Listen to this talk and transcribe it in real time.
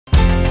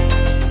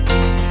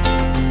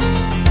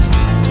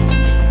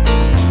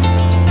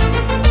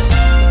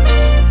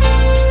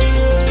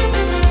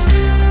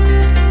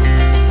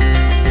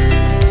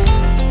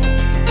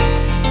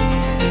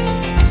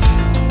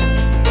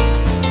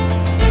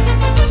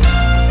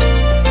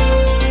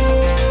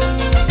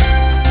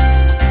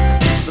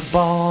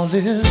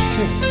this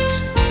tilt.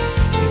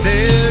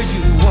 There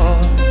you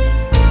are,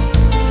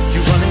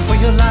 you're running for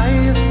your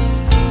life.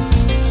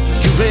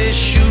 You're a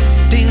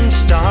shooting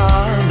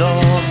star, and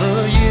all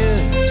the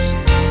years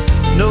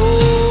no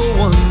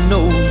one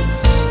knows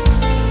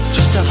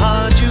just how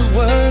hard you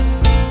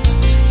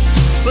worked,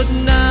 but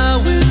now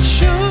it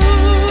shows.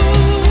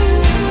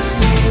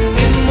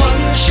 In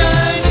one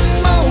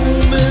shining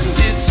moment,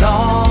 it's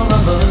all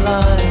on the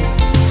line.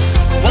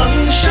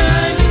 One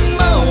shining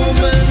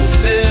moment,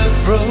 they're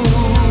frozen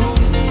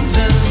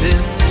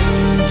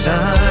in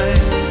time.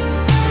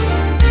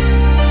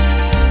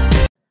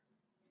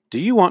 Do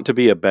you want to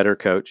be a better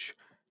coach?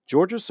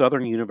 Georgia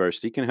Southern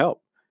University can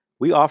help.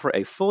 We offer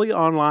a fully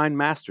online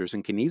master's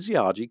in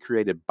kinesiology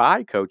created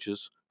by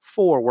coaches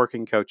for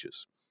working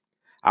coaches.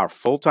 Our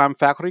full-time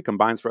faculty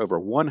combines for over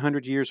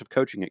 100 years of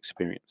coaching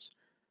experience.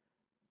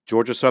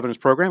 Georgia Southern's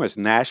program is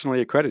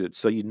nationally accredited,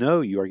 so you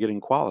know you are getting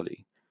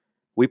quality.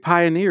 We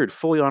pioneered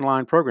fully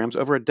online programs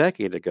over a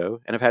decade ago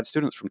and have had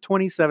students from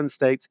 27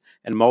 states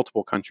and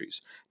multiple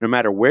countries. No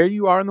matter where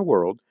you are in the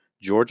world,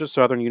 Georgia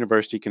Southern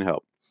University can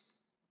help.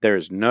 There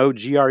is no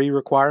GRE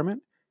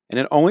requirement, and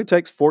it only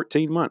takes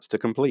 14 months to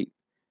complete.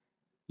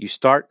 You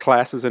start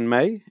classes in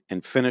May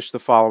and finish the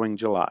following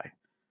July.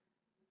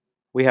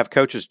 We have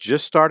coaches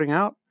just starting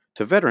out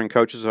to veteran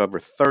coaches of over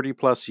 30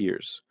 plus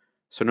years.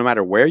 So no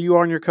matter where you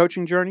are in your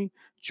coaching journey,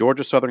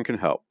 Georgia Southern can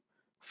help.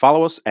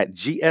 Follow us at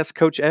GS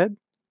Coach Ed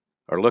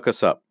or look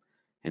us up.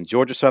 And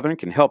Georgia Southern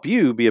can help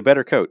you be a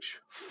better coach,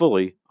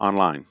 fully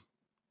online.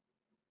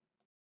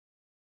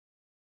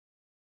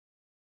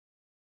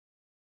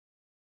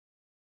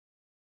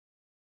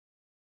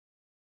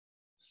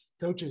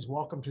 Coaches,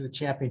 welcome to the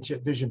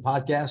Championship Vision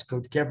Podcast.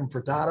 Coach Kevin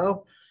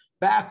Furtado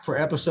back for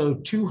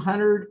episode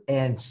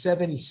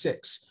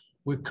 276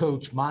 with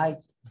Coach Mike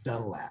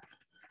Dunlap.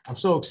 I'm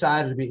so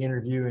excited to be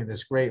interviewing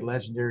this great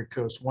legendary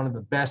coach, one of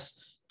the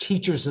best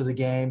teachers of the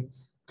game.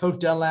 Coach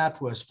Dunlap,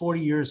 who has 40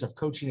 years of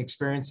coaching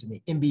experience in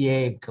the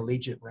NBA and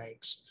collegiate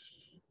ranks.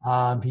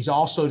 He's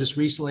also just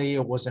recently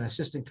was an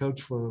assistant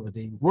coach for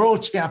the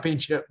World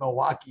Championship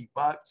Milwaukee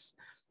Bucks.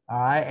 All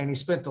right, and he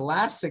spent the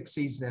last 6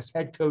 seasons as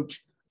head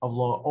coach of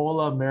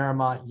Loyola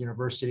Marymount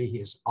University,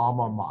 his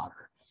alma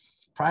mater.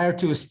 Prior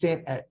to his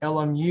stint at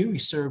LMU, he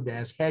served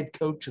as head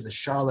coach of the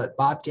Charlotte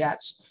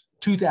Bobcats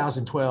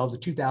 2012 to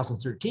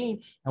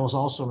 2013 and was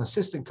also an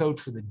assistant coach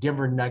for the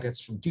Denver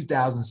Nuggets from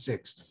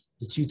 2006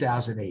 to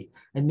 2008.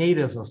 A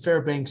native of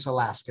Fairbanks,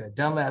 Alaska,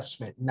 Dunlap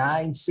spent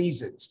 9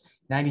 seasons,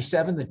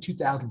 97 to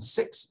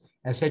 2006,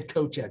 as head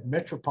coach at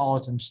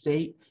Metropolitan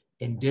State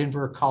in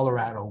Denver,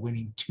 Colorado,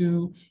 winning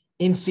 2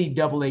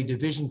 NCAA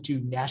Division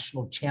II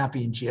national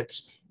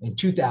championships in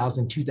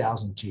 2000,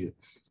 2002.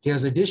 He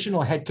has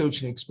additional head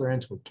coaching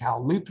experience with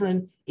Cal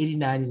Lutheran,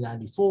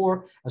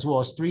 89-94, as well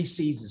as 3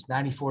 seasons,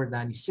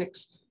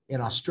 94-96, in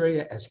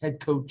Australia as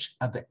head coach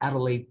of the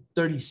Adelaide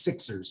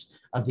 36ers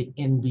of the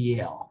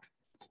NBL.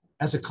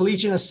 As a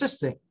collegiate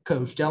assistant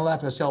coach,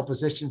 Dunlap has held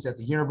positions at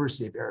the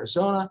University of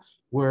Arizona,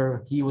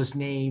 where he was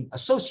named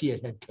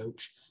associate head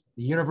coach,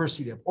 the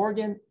University of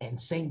Oregon, and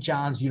St.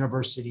 John's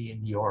University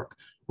in New York,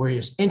 where he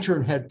is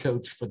interim head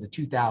coach for the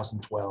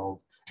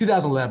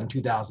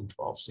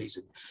 2011-2012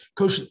 season.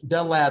 Coach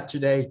Dunlap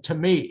today, to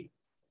me,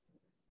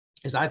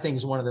 I think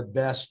is one of the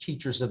best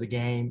teachers of the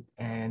game,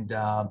 and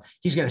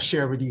he's going to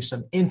share with you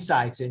some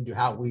insights into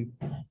how we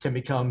can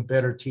become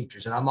better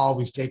teachers. And I'm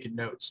always taking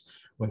notes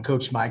when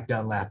Coach Mike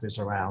Dunlap is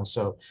around.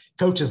 So,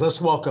 coaches, let's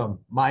welcome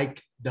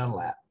Mike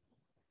Dunlap.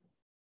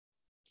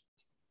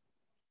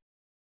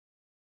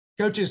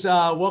 Coaches,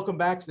 welcome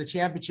back to the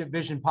Championship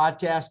Vision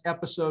Podcast,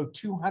 episode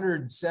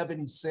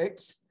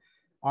 276.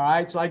 All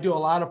right, so I do a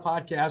lot of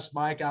podcasts,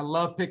 Mike. I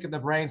love picking the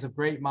brains of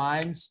great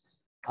minds.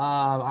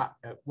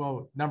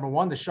 Well, number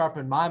one, to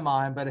sharpen my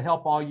mind, but to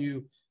help all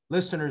you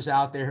listeners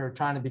out there who are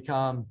trying to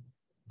become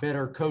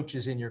better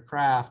coaches in your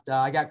craft.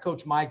 I got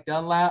Coach Mike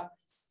Dunlap.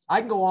 I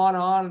can go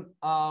on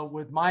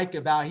with Mike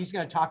about, he's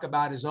going to talk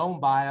about his own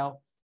bio,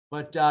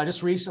 but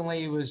just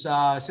recently he was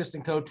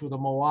assistant coach with the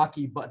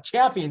Milwaukee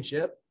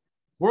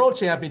World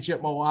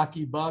Championship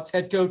Milwaukee Bucks,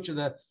 head coach of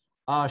the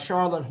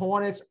Charlotte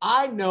Hornets.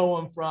 I know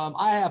him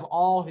I have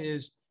all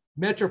his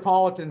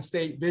Metropolitan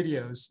State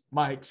videos,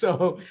 Mike.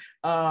 So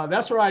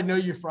that's where I know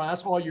you from.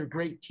 That's all your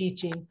great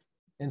teaching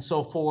and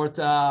so forth.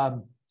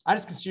 I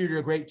just consider you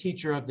a great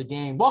teacher of the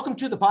game. Welcome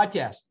to the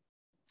podcast.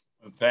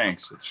 Well,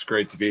 thanks. It's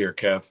great to be here,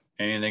 Kev.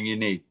 Anything you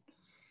need.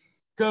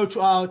 Coach,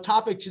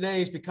 topic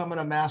today is becoming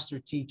a master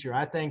teacher.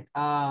 I think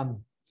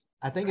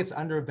it's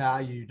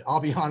undervalued.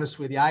 I'll be honest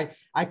with you. I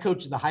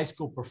coach the high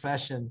school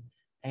profession,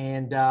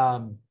 and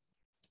I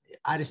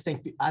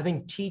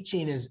think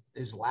teaching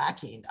is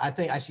lacking. I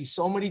think I see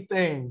so many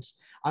things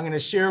I'm going to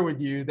share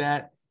with you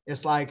that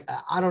it's like,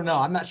 I don't know.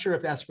 I'm not sure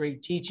if that's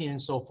great teaching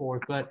and so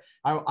forth, but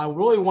I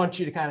really want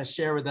you to kind of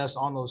share with us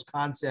on those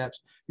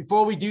concepts.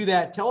 Before we do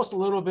that, tell us a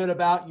little bit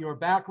about your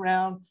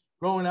background,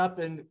 growing up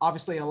in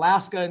obviously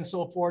Alaska and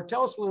so forth.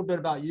 Tell us a little bit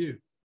about you.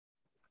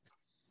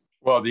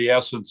 Well, the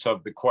essence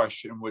of the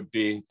question would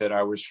be that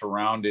I was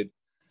surrounded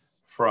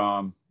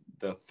from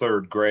the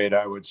third grade,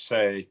 I would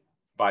say,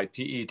 by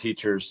PE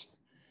teachers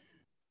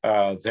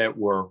that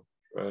were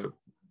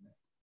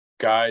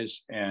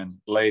guys and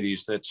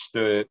ladies that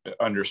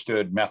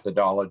understood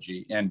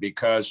methodology. And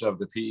because of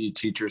the PE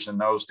teachers in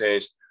those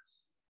days,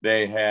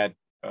 they had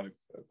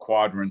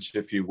quadrants,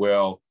 if you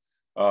will,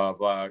 of,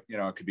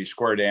 it could be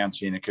square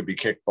dancing, it could be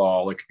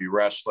kickball, it could be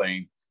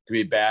wrestling, it could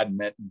be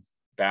badminton,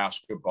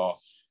 basketball.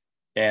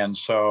 And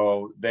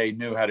so they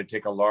knew how to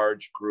take a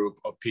large group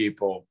of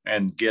people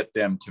and get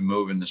them to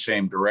move in the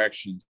same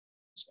direction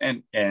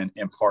and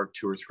impart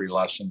 2 or 3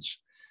 lessons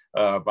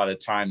by the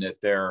time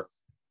that their,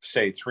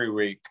 say,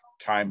 3-week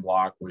time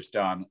block was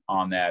done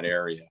on that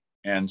area.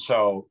 And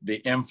so the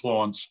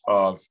influence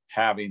of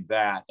having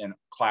that and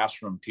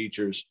classroom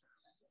teachers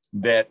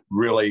that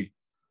really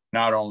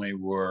not only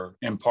were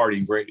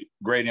imparting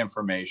great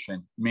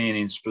information,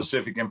 meaning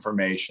specific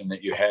information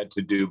that you had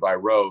to do by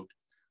rote,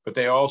 but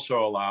they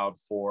also allowed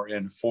for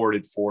and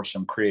afforded for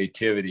some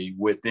creativity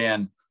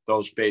within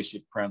those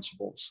basic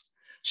principles.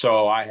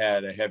 So I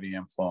had a heavy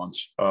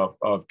influence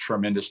of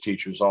tremendous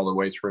teachers all the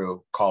way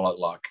through, call it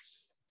luck.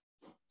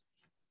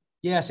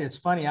 Yes, it's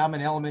funny. I'm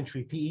an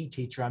elementary PE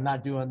teacher. I'm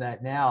not doing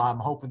that now. I'm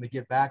hoping to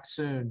get back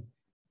soon.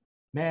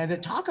 Man, to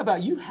talk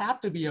about, you have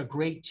to be a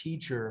great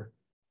teacher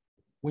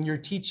when you're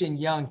teaching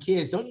young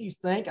kids, don't you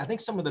think? I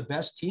think some of the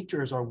best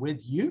teachers are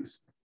with youth.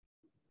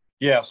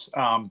 Yes.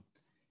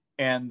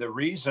 And the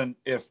reason,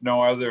 if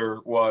no other,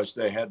 was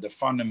they had the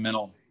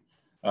fundamental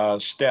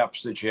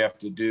steps that you have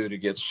to do to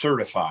get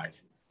certified.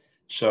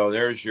 So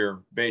there's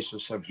your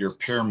basis of your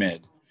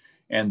pyramid.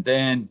 And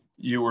then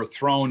you were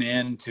thrown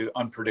into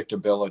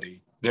unpredictability.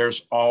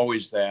 There's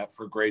always that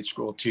for grade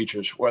school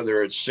teachers,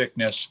 whether it's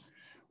sickness,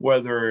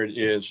 whether it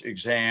is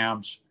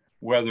exams,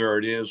 whether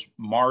it is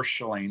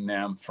marshaling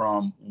them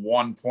from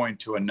one point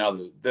to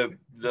another.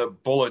 The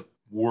bullet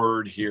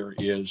word here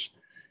is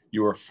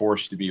you are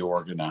forced to be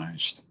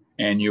organized.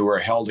 And you were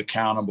held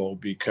accountable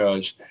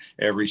because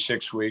every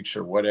 6 weeks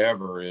or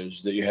whatever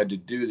is that you had to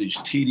do these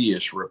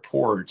tedious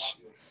reports,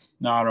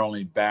 not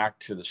only back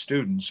to the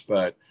students,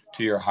 but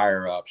to your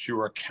higher ups. You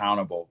were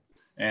accountable.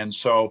 And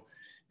so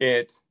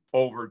it,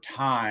 over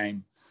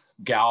time,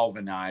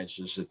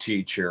 galvanizes a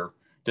teacher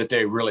that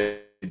they really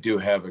do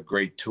have a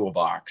great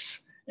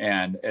toolbox.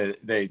 And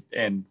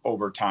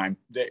over time,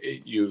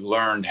 you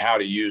learned how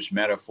to use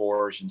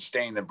metaphors and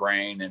stay in the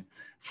brain and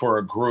for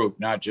a group,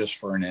 not just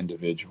for an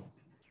individual.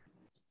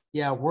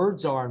 Yeah,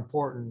 words are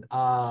important.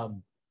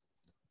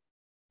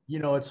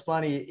 It's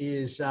funny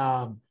is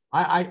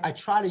I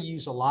try to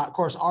use a lot. Of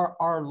course,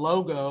 our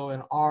logo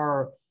and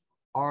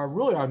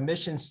our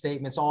mission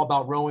statement's all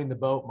about rowing the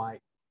boat,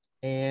 Mike.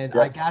 And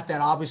yep. I got that.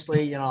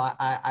 Obviously,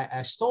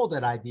 I stole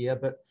that idea,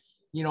 but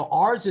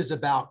ours is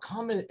about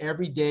coming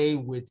every day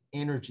with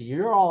energy.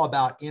 You're all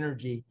about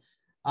energy,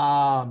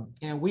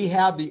 and we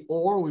have the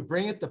we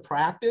bring it to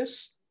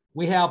practice.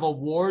 We have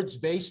awards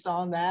based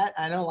on that.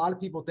 I know a lot of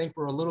people think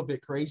we're a little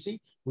bit crazy.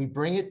 We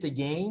bring it to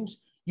games.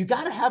 You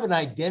got to have an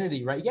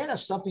identity, right? You got to have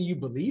something you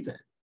believe in.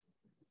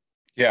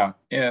 Yeah.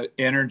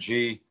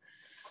 Energy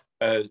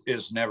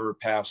is never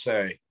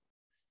passé.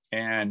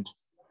 And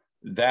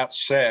that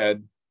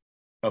said,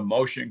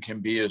 emotion can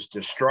be as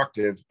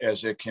destructive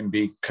as it can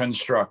be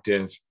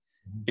constructive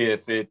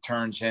if it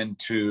turns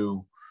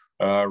into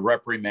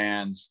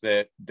reprimands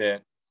that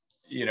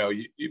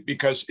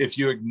because if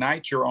you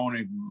ignite your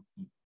own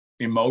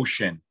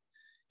emotion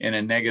in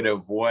a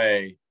negative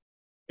way,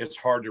 it's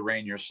hard to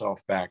rein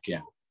yourself back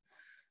in.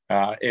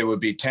 It would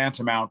be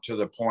tantamount to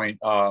the point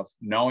of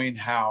knowing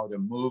how to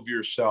move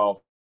yourself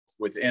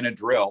within a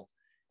drill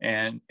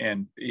and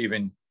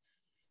even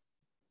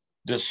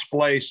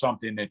display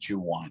something that you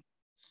want,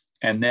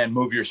 and then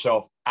move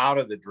yourself out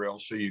of the drill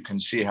so you can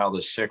see how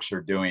the 6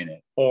 are doing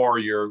it. Or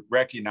you're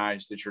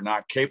recognize that you're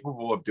not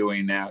capable of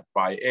doing that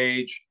by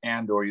age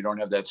or you don't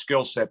have that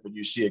skill set, but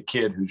you see a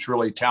kid who's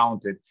really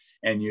talented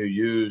and you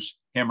use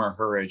him or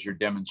her as your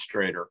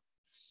demonstrator.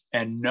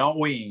 And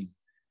knowing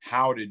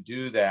how to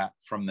do that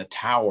from the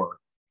tower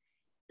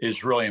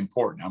is really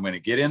important. I'm going to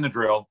get in the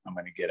drill. I'm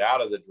going to get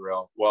out of the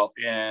drill. Well,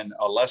 in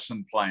a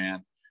lesson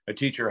plan, a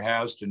teacher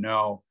has to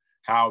know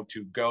how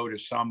to go to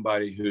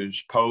somebody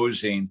who's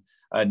posing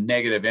a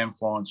negative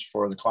influence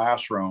for the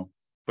classroom,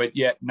 but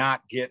yet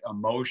not get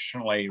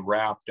emotionally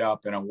wrapped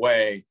up in a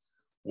way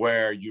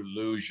where you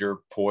lose your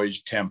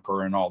poised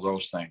temper and all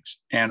those things.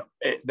 And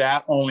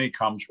that only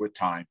comes with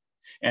time.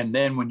 And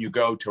then when you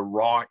go to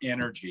raw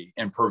energy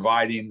and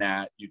providing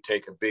that, you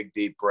take a big,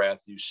 deep breath,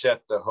 you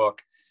set the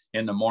hook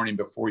in the morning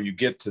before you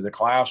get to the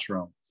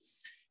classroom.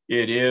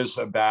 It is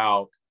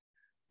about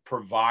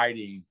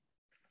providing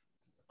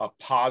a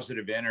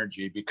positive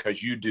energy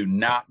because you do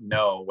not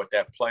know what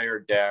that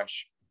player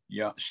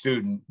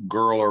student,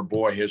 girl or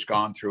boy, has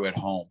gone through at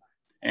home.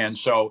 And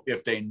so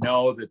if they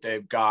know that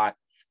they've got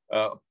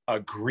a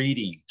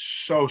greeting,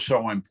 so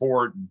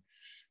important,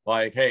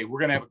 like, hey, we're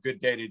going to have a good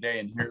day today,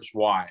 and here's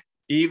why.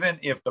 Even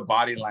if the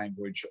body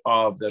language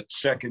of the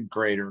second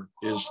grader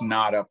is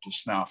not up to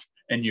snuff,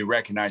 and you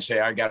recognize, hey,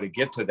 I got to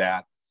get to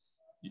that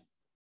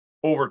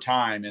over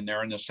time, and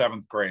they're in the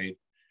 7th grade,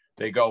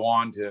 they go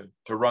on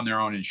to run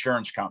their own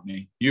insurance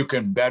company, you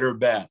can better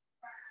bet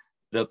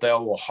that they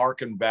will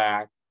hearken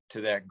back to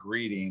that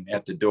greeting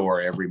at the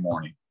door every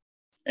morning.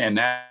 And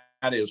that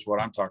is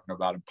what I'm talking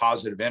about in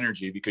positive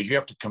energy, because you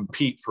have to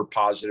compete for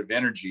positive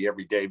energy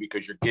every day,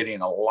 because you're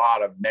getting a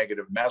lot of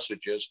negative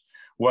messages,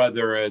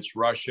 whether it's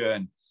Russia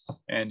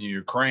and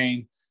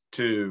Ukraine,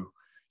 to,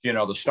 you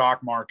know, the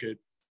stock market,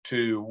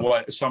 to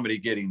what somebody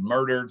getting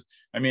murdered.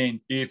 I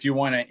mean, if you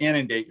want to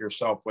inundate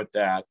yourself with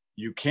that,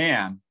 you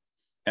can.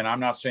 And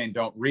I'm not saying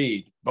don't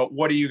read, but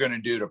what are you going to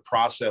do to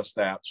process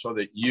that so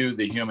that you,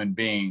 the human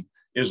being,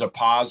 is a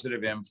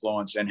positive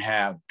influence and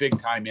have big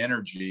time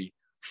energy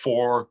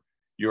for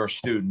your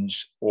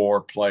students or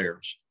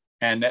players?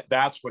 And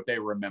that's what they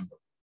remember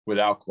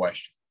without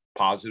question,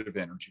 positive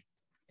energy.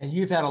 And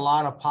you've had a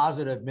lot of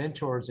positive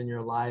mentors in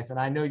your life. And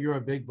I know you're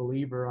a big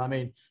believer. I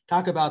mean,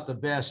 talk about the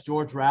best.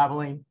 George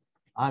Raveling.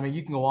 I mean,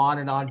 you can go on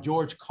and on.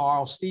 George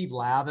Carl, Steve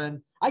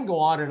Lavin. I can go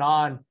on and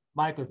on,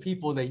 Mike, with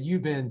people that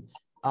you've been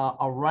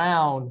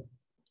around.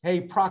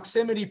 Hey,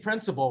 proximity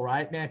principle,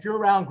 right, man? If you're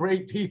around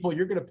great people,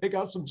 you're going to pick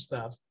up some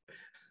stuff.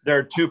 There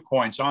are 2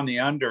 points. On the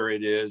under,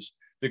 it is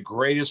the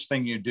greatest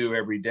thing you do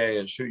every day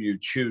is who you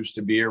choose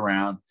to be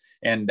around.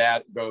 And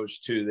that goes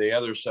to the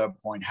other sub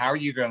point. How are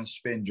you going to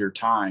spend your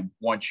time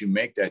once you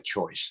make that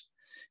choice?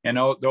 And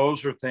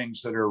those are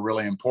things that are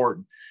really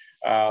important.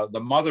 The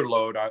mother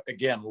load,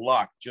 again,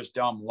 luck, just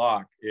dumb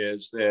luck,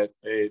 is that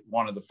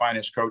one of the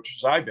finest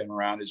coaches I've been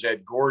around is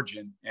Ed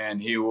Gorgian,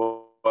 and he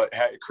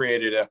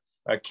created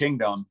a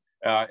kingdom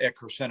at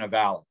Crescenta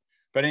Valley.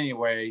 But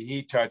anyway,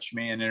 he touched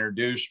me and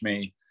introduced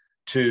me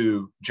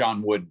to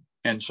John Wooden.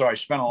 And so I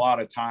spent a lot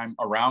of time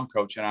around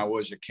Coach, and I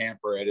was a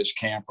camper at his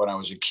camp when I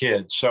was a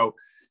kid. So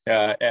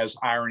as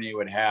irony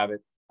would have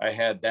it, I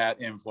had that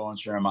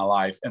influencer in my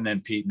life, and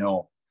then Pete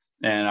Newell.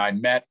 And I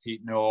met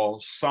Pete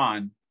Newell's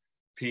son,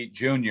 Pete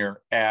Jr.,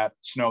 at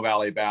Snow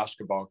Valley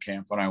basketball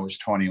camp when I was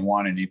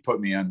 21, and he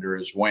put me under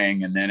his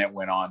wing. And then it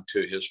went on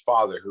to his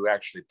father, who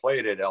actually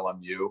played at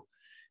LMU.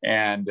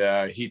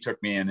 And he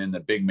took me in the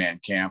big man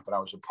camp, and I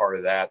was a part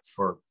of that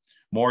for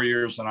more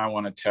years than I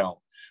want to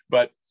tell.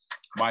 But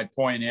my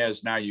point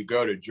is, now you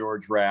go to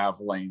George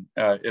Raveling,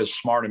 as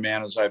smart a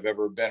man as I've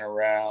ever been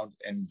around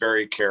and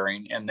very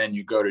caring. And then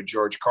you go to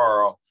George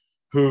Carl,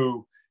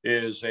 who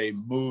is a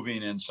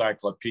moving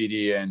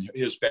encyclopedia, and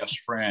his best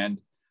friend,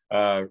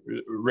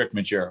 Rick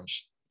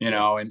Majerus, you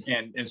know,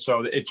 and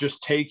so it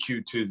just takes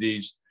you to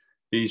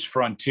these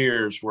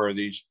frontiers where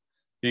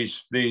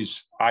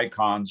these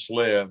icons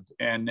lived.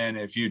 And then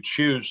if you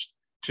choose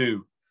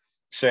to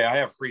say, I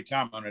have free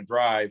time, I'm going to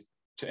drive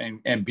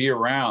and be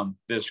around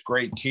this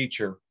great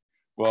teacher,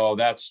 well,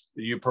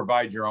 you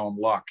provide your own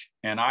luck.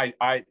 And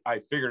I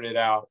figured it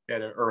out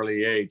at an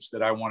early age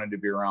that I wanted to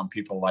be around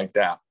people like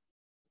that.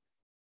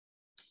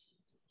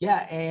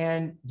 Yeah.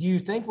 And do you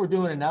think we're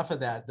doing enough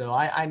of that, though?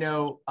 I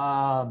know,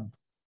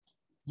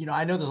 you know,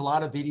 I know there's a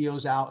lot of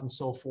videos out and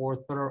so forth,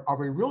 but are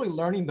we really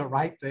learning the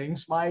right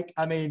things, Mike?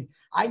 I mean,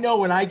 I know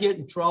when I get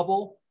in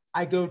trouble,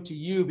 I go to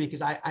you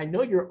because I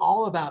know you're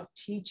all about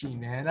teaching,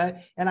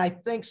 man. And I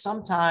think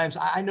sometimes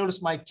I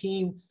noticed my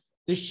team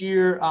this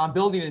year, I'm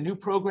building a new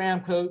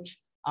program, Coach.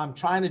 I'm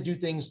trying to do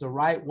things the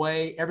right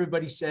way.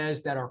 Everybody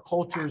says that our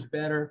culture is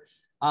better,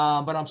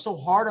 but I'm so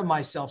hard on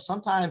myself.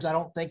 Sometimes I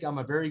don't think I'm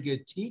a very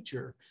good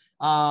teacher.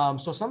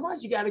 So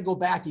sometimes you got to go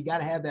back. You got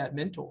to have that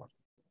mentor.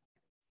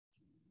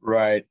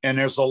 Right. And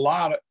there's a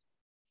lot of,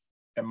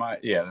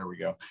 there we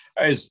go.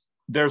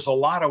 There's a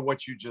lot of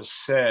what you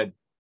just said,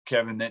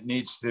 Kevin, that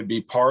needs to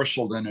be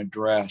parceled and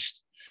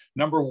addressed.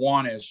 Number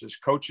one is, as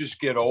coaches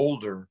get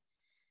older,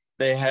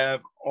 they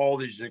have all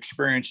these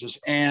experiences,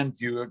 and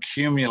you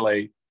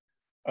accumulate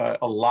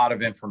a lot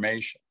of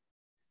information.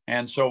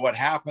 And so what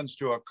happens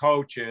to a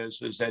coach is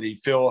that he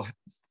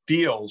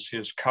feels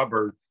his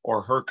cupboard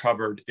or her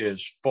cupboard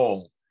is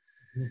full.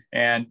 Mm-hmm.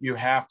 And you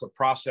have to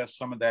process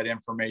some of that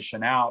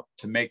information out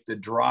to make the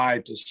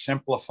drive to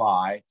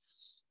simplify.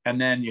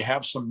 And then you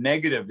have some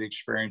negative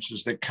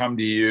experiences that come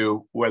to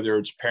you, whether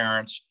it's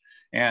parents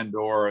and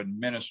or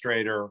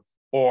administrator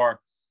or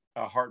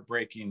a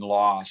heartbreaking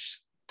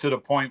loss, to the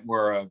point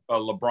where a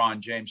LeBron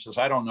James says,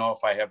 I don't know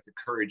if I have the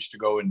courage to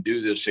go and do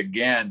this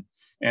again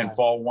and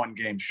fall one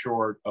game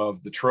short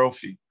of the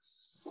trophy.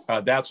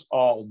 That's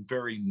all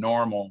very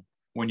normal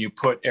when you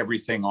put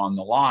everything on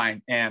the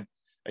line. And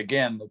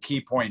again, the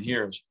key point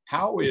here is,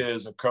 how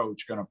is a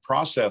coach going to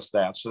process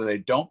that so they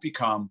don't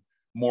become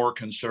more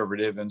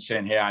conservative and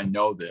saying, hey, I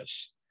know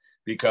this,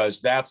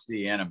 because that's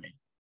the enemy.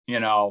 You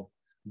know,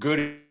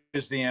 good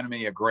is the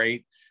enemy of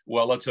great.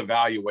 Well, let's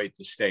evaluate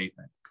the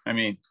statement. I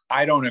mean,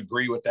 I don't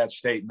agree with that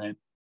statement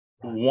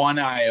one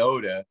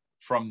iota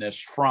from this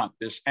front,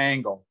 this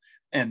angle.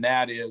 And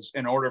that is,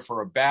 in order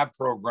for a bad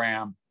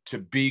program to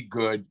be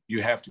good,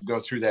 you have to go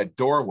through that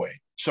doorway.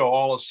 So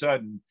all of a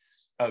sudden,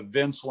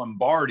 Vince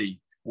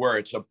Lombardi, where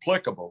it's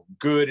applicable,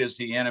 good is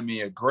the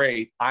enemy of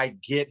great, I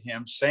get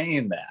him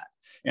saying that.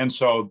 And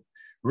so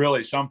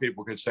really some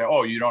people could say,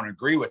 oh, you don't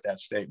agree with that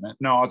statement.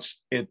 No,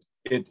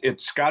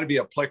 it's got to be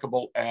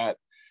applicable at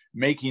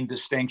making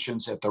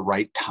distinctions at the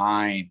right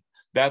time.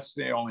 That's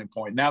the only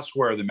point. And that's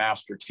where the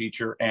master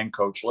teacher and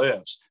coach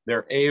lives.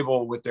 They're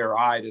able with their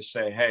eye to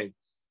say, hey,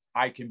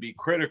 I can be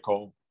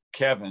critical,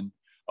 Kevin,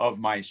 of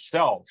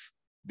myself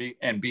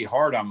and be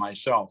hard on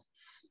myself.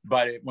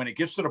 But when it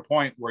gets to the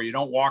point where you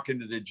don't walk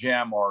into the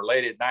gym or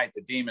late at night,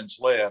 the demons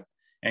live,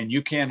 and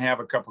you can't have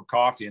a cup of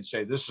coffee and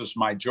say, this is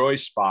my joy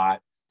spot,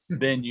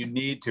 then you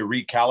need to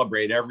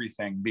recalibrate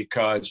everything,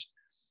 because,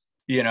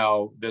 you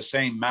know, the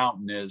same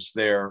mountain is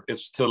there.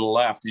 It's to the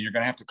left, and you're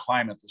going to have to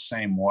climb it the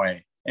same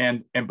way.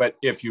 But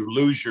if you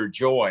lose your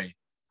joy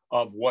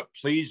of what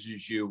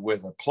pleases you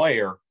with a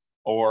player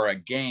or a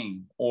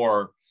game,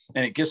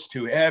 and it gets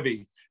too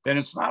heavy, then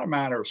it's not a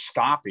matter of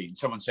stopping.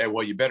 Someone say,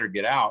 well, you better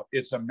get out.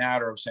 It's a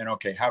matter of saying,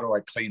 okay, how do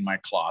I clean my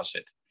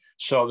closet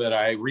so that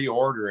I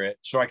reorder it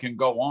so I can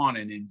go on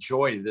and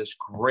enjoy this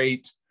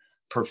great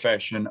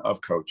profession of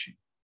coaching?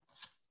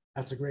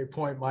 That's a great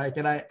point, Mike.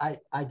 And I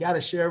got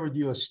to share with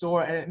you a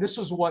story. And this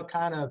was what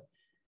kind of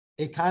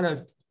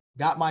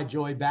got my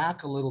joy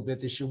back a little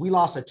bit this year. We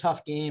lost a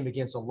tough game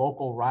against a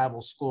local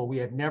rival school we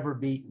had never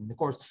beaten. Of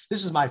course,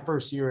 this is my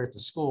first year at the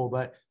school,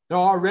 but they're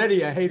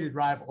already a hated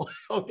rival.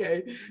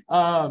 Okay.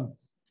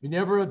 We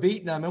never have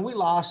beaten them. And we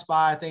lost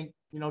by, I think,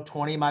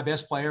 20. My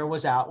best player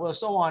was out. Well,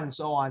 so on and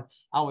so on.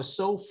 I was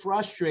so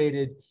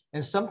frustrated.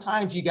 And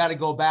sometimes you got to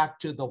go back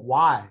to the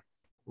why,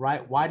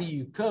 right? Why do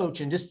you coach?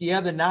 And just the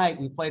other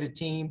night, we played a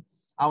team.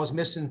 I was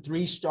missing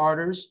 3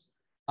 starters.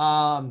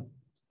 And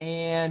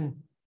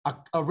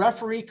a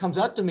referee comes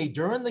up to me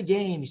during the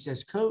game. He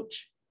says,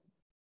 Coach,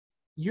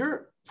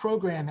 your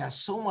program has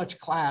so much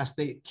class.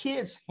 The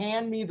kids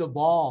hand me the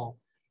ball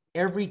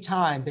every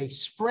time. They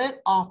sprint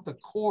off the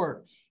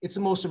court. It's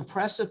the most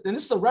impressive. And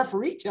this is a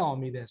referee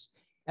telling me this.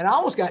 And I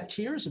almost got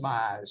tears in my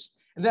eyes.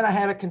 And then I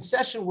had a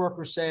concession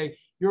worker say,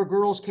 your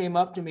girls came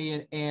up to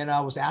me and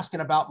I was asking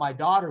about my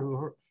daughter who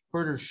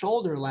hurt her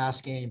shoulder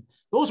last game.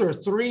 Those are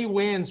 3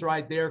 wins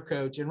right there,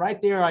 Coach. And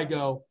right there I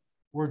go,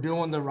 we're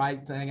doing the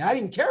right thing. I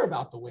didn't care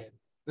about the win,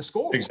 the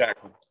score.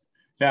 Exactly.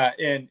 Yeah.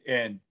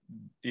 And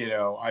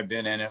I've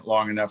been in it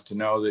long enough to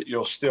know that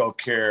you'll still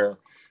care,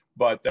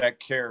 but that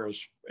care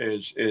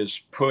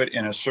is put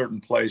in a certain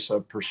place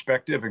of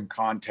perspective and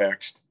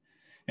context.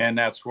 And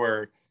that's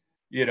where,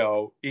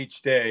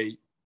 each day,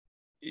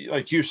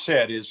 like you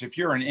said, is if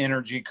you're an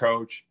energy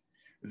coach,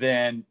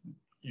 then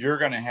you're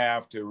going to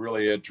have to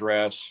really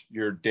address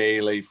your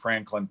daily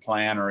Franklin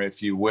planner,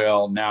 if you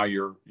will, now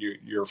your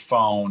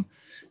phone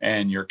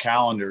and your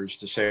calendars,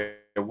 to say,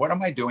 what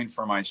am I doing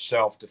for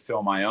myself to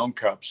fill my own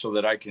cup so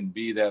that I can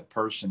be that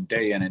person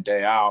day in and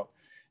day out,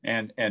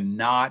 and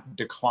not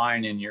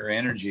decline in your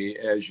energy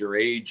as your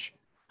age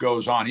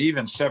goes on,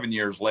 even 7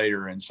 years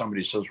later. And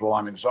somebody says, well,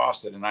 I'm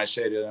exhausted. And I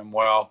say to them,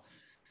 well,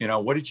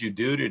 what did you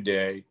do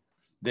today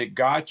that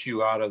got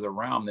you out of the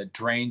realm that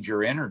drained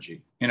your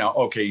energy?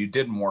 Okay, you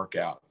didn't work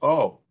out.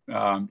 Oh,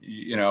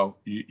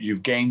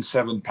 you've gained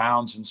 7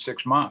 pounds in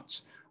 6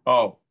 months.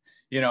 Oh,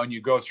 and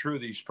you go through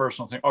these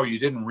personal things. Oh, you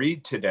didn't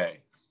read today.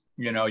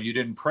 You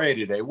didn't pray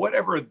today,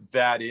 whatever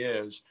that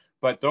is.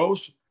 But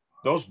those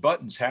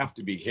buttons have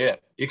to be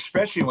hit,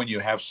 especially when you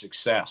have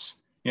success,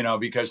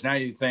 because now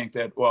you think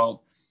that,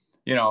 well,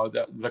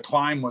 the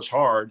climb was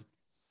hard.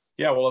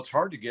 Yeah, well, it's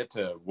hard to get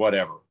to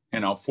whatever,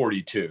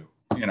 42,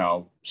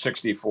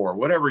 64,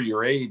 whatever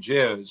your age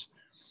is.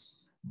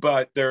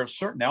 But there are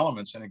certain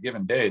elements in a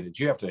given day that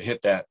you have to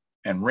hit that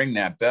and ring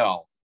that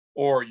bell,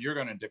 or you're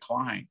going to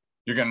decline.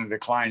 You're going to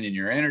decline in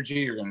your energy.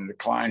 You're going to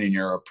decline in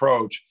your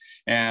approach.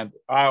 And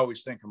I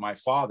always think of my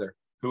father,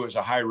 who was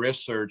a high-risk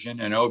surgeon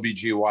and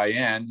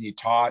OBGYN. He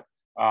taught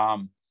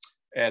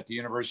at the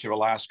University of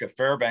Alaska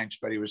Fairbanks,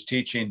 but he was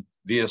teaching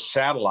via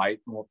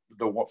satellite,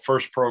 the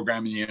first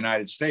program in the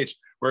United States,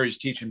 where he's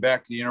teaching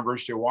back to the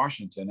University of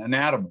Washington,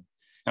 anatomy.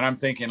 And I'm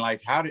thinking,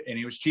 like, and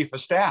he was chief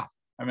of staff.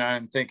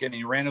 I'm thinking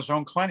he ran his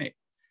own clinic.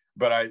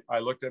 But I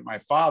looked at my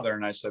father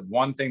and I said,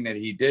 one thing that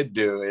he did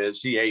do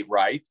is he ate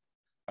right.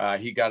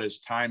 He got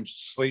his time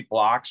sleep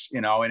blocks,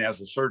 and as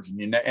a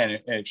surgeon, and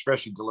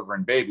especially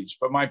delivering babies.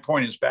 But my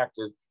point is back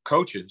to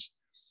coaches.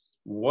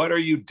 What are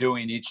you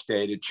doing each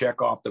day to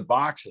check off the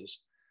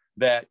boxes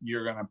that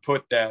you're going to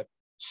put that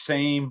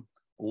same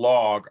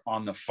log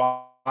on the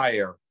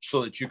fire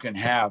so that you can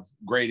have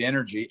great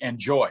energy and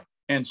joy?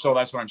 And so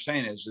that's what I'm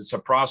saying is it's a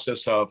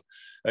process of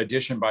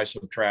addition by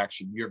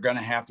subtraction. You're going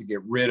to have to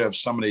get rid of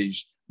some of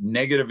these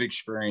negative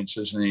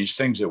experiences and these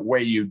things that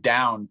weigh you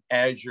down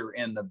as you're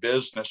in the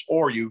business,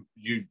 or you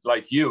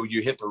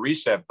hit the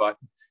reset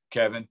button,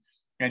 Kevin,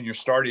 and you're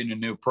starting a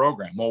new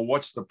program. Well,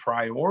 what's the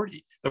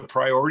priority? The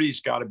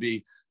priority's got to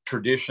be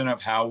tradition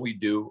of how we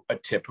do a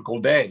typical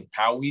day,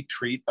 how we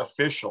treat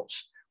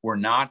officials. We're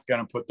not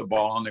going to put the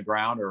ball on the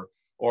ground or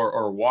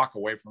walk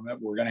away from it.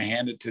 We're going to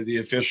hand it to the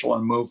official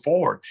and move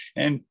forward.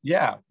 And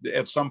yeah,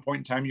 at some point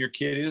in time, your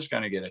kid is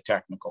going to get a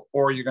technical,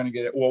 or you're going to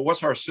get it. Well,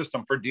 what's our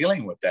system for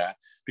dealing with that?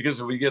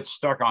 Because if we get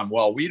stuck on,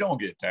 well, we don't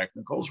get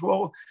technicals,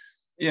 well,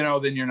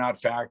 then you're not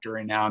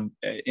factoring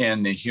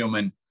in the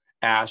human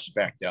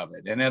aspect of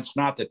it. And it's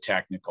not the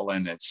technical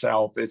in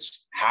itself.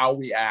 It's how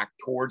we act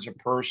towards a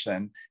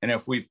person. And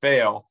if we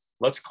fail,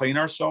 let's clean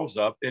ourselves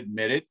up,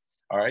 admit it,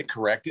 all right,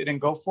 correct it,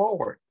 and go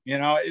forward.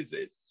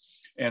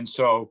 And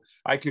so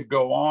I could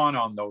go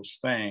on those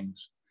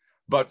things.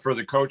 But for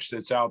the coach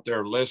that's out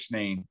there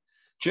listening,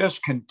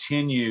 just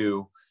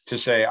continue to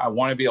say, I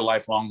want to be a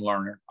lifelong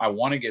learner. I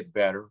want to get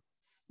better.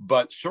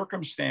 But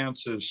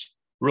circumstances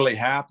really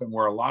happen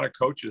where a lot of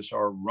coaches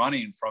are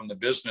running from the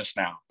business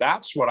now.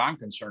 That's what I'm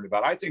concerned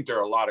about. I think there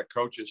are a lot of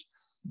coaches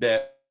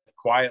that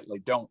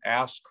quietly don't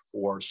ask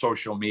for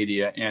social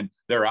media, and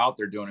they're out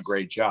there doing a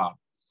great job.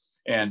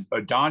 And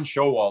Don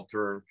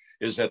Showalter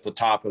is at the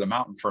top of the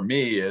mountain for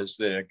me, is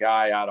the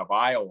guy out of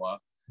Iowa,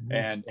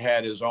 and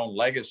had his own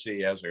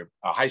legacy as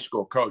a high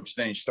school coach.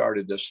 Then he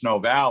started the Snow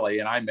Valley,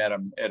 and I met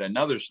him at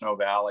another Snow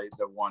Valley,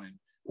 the one in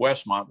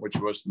Westmont, which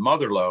was the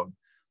Motherlode.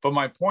 But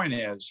my point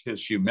is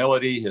his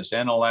humility, his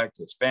intellect,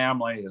 his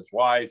family, his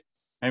wife.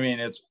 I mean,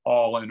 it's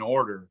all in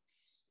order.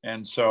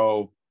 And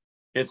so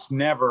it's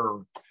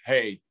never,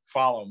 hey,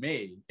 follow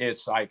me.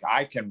 It's like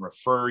I can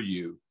refer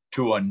you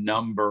to a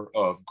number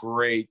of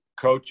great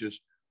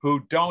coaches who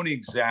don't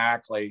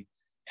exactly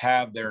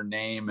have their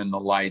name in the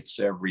lights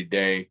every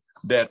day,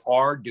 that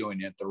are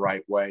doing it the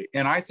right way.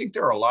 And I think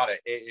there are a lot of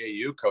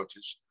AAU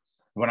coaches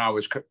when I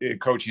was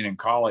coaching in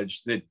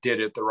college that did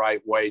it the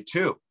right way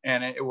too.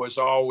 And it was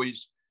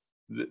always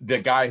the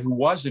guy who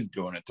wasn't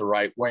doing it the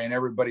right way, and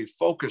everybody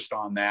focused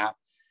on that.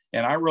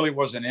 And I really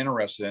wasn't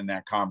interested in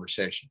that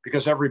conversation,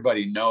 because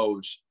everybody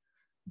knows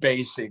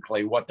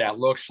basically what that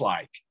looks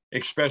like,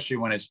 especially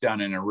when it's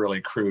done in a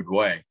really crude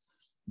way.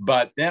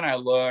 But then I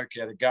look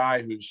at a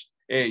guy whose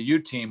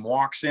AAU team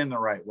walks in the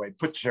right way,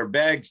 puts their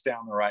bags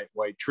down the right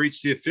way,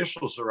 treats the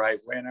officials the right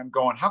way. And I'm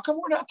going, how come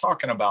we're not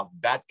talking about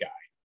that guy?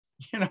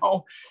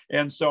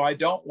 And so I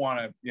don't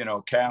want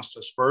to, cast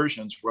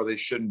aspersions where they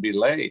shouldn't be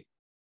laid.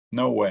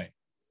 No way.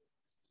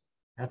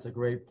 That's a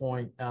great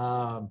point.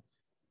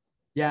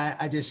 Yeah,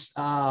 I just,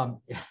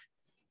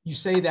 you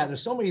say that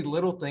there's so many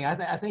little things.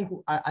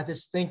 I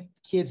just think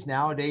kids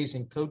nowadays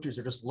and coaches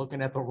are just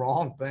looking at the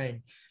wrong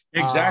thing.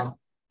 Exactly.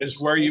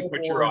 It's where you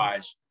put your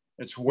eyes.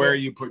 It's where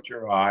you put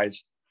your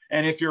eyes.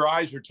 And if your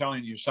eyes are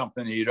telling you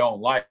something that you don't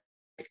like,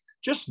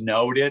 just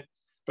note it.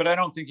 But I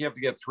don't think you have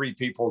to get 3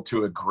 people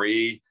to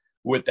agree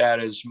with that,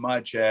 as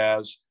much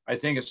as I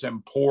think it's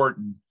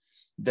important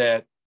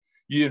that,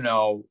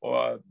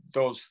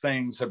 those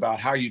things about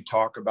how you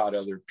talk about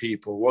other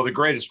people. Well, the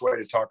greatest way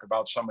to talk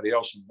about somebody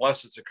else,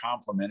 unless it's a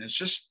compliment, is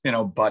just,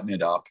 button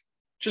it up.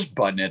 Just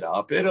button it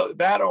up.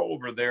 That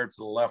over there to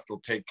the left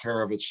will take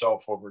care of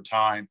itself over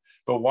time.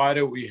 But why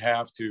do we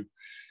have to,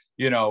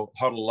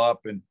 huddle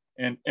up and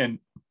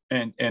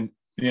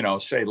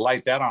say,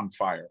 light that on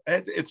fire?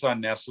 It's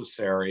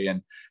unnecessary.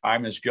 And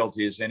I'm as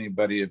guilty as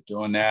anybody of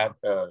doing that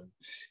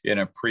in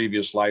a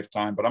previous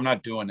lifetime, but I'm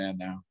not doing that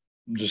now.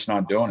 I'm just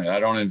not doing it. I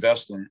don't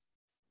invest in it.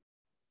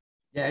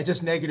 Yeah, it's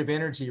just negative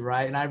energy,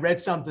 right? And I read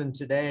something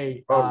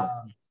today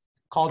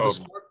called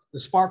the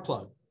spark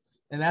plug.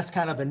 And that's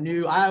kind of a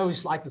new, I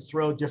always like to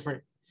throw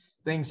different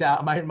things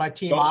out. My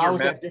team, those I are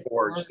always have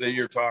metaphors that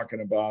you're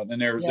talking about,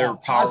 and they're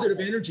positive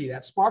energy,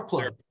 that spark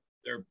plug.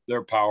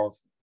 They're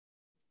powerful.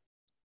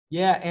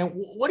 Yeah. And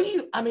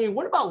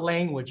what about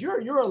language?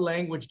 You're a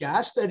language guy.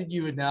 I've studied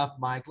you enough,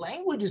 Mike.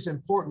 Language is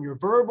important. Your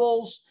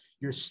verbals,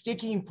 your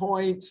sticking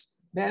points,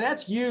 man,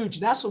 that's huge.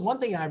 That's the one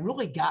thing I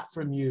really got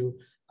from you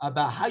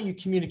about how you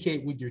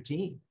communicate with your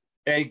team.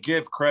 Hey,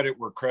 give credit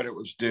where credit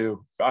was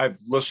due. I've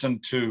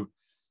listened to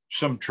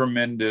some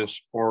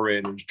tremendous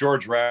orators,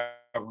 George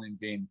Raveling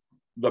being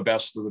the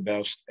best of the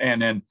best,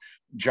 and then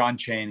John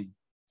Chaney.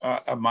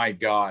 My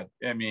God,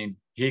 I mean,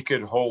 he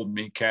could hold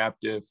me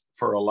captive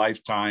for a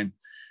lifetime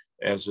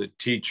as a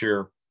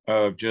teacher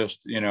of just,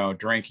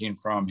 drinking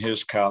from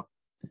his cup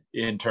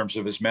in terms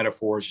of his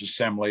metaphors,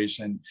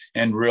 assemblies,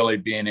 and really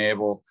being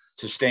able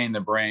to stain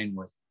the brain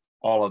with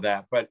all of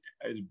that. But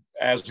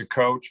as a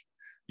coach,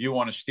 you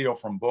want to steal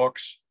from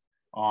books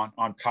on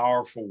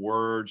powerful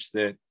words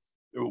that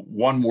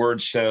one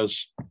word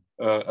says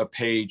a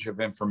page of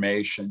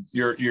information.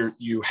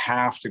 You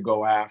have to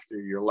go after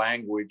your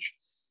language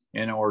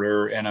in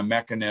order, and a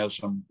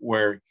mechanism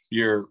where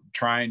you're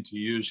trying to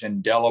use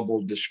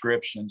indelible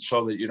description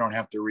so that you don't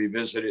have to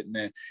revisit it,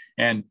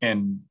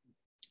 and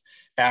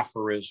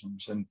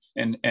aphorisms and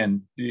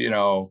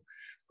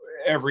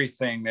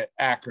everything, that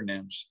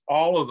acronyms,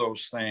 all of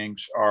those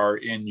things are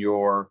in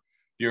your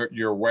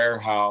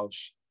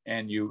warehouse,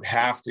 and you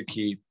have to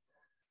keep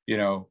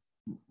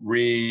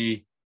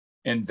reinvesting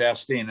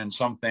in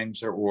some things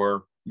that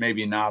were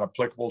maybe not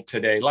applicable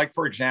today. Like,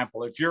 for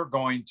example, if you're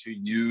going to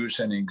use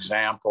an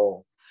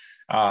example,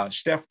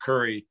 Steph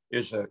Curry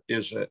is an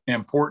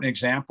important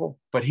example,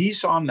 but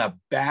he's on the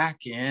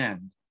back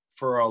end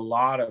for a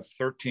lot of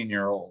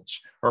 13-year-olds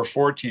or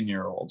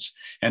 14-year-olds,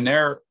 and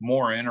they're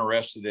more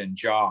interested in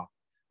Ja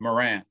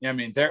Morant. I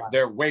mean,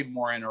 they're way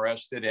more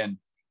interested in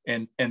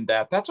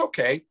that. That's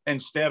okay.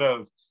 Instead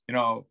of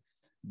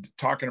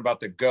talking about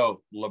the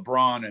GOAT,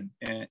 LeBron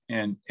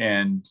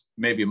and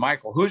maybe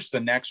Michael, who's the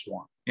next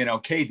one?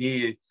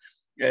 KD,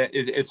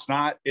 it's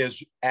not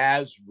as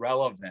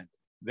relevant.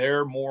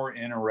 They're more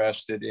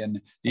interested in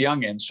the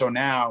youngins. So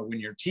now when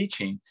you're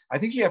teaching, I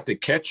think you have to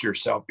catch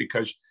yourself,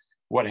 because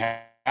what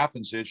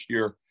happens is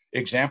your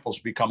examples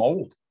become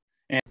old.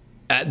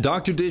 At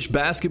Dr. Dish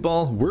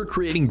Basketball, we're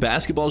creating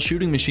basketball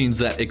shooting machines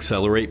that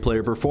accelerate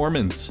player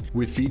performance.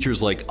 With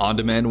features like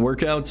on-demand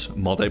workouts,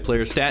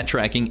 multiplayer stat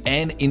tracking,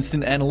 and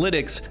instant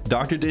analytics,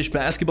 Dr. Dish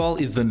Basketball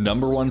is the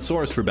 #1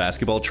 source for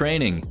basketball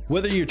training.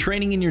 Whether you're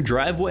training in your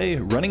driveway,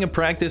 running a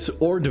practice,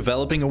 or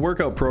developing a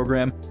workout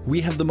program,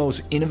 we have the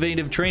most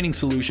innovative training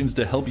solutions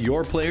to help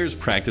your players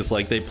practice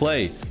like they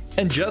play.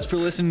 And just for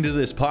listening to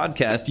this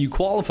podcast, you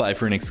qualify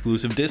for an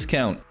exclusive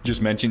discount.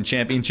 Just mention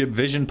Championship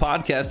Vision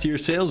Podcast to your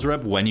sales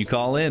rep when you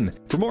call in.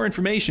 For more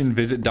information,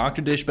 visit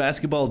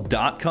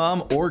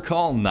drdishbasketball.com or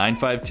call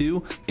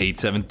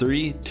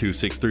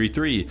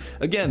 952-873-2633.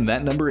 Again,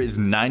 that number is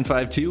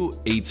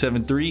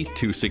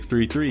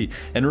 952-873-2633.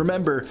 And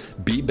remember,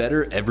 be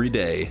better every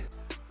day.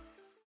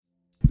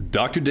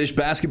 Dr. Dish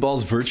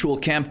Basketball's Virtual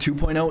Camp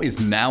 2.0 is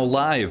now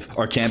live.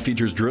 Our camp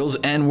features drills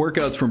and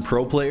workouts from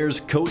pro players,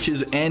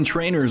 coaches, and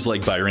trainers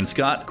like Byron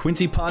Scott,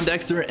 Quincy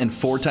Pondexter, and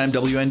 4-time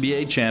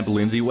WNBA champ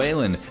Lindsay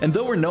Whalen. And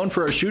though we're known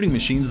for our shooting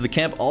machines, the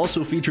camp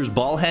also features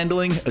ball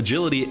handling,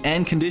 agility,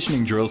 and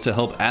conditioning drills to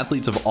help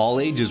athletes of all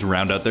ages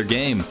round out their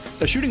game.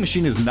 A shooting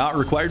machine is not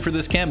required for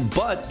this camp,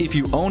 but if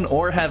you own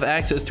or have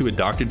access to a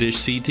Dr.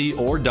 Dish CT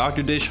or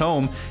Dr. Dish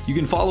Home, you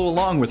can follow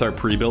along with our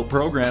pre-built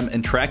program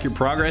and track your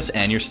progress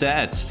and your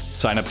stats.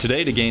 Sign up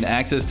today to gain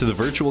access to the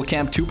Virtual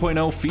Camp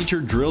 2.0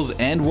 featured drills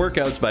and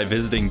workouts by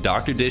visiting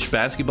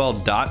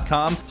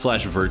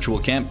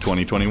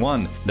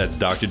drdishbasketball.com/virtualcamp2021. That's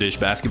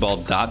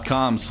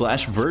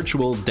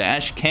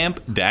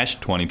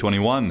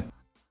drdishbasketball.com/virtual-camp-2021.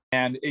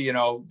 And,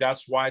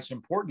 that's why it's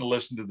important to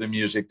listen to the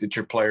music that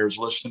your players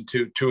listen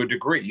to a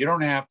degree. You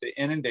don't have to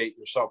inundate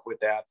yourself with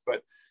that,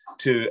 but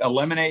to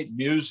eliminate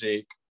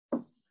music,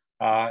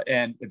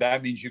 and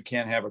that means you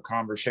can't have a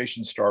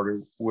conversation starter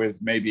with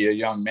maybe a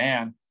young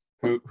man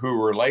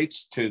who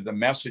relates to the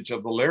message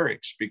of the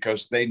lyrics,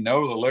 because they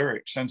know the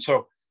lyrics. And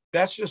so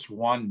that's just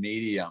one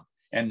medium.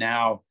 And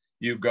now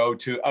you go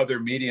to other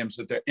mediums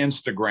that they're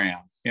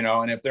Instagram,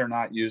 and if they're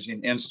not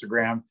using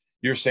Instagram,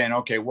 you're saying,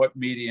 okay, what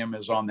medium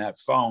is on that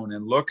phone,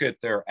 and look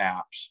at their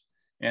apps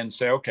and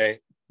say,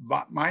 okay,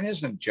 mine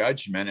isn't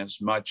judgment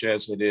as much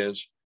as it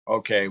is,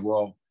 okay,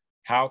 well,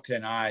 how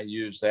can I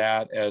use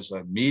that as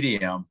a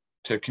medium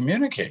to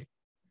communicate,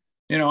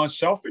 and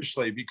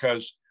selfishly,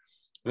 because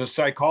the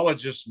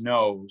psychologist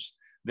knows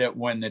that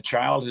when the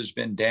child has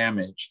been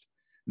damaged,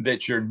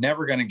 that you're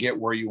never going to get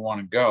where you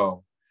want to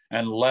go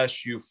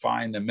unless you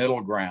find the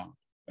middle ground.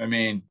 I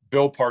mean,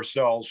 Bill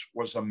Parcells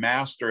was a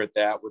master at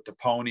that with the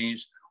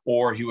ponies,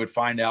 or he would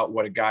find out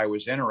what a guy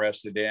was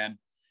interested in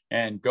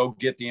and go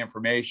get the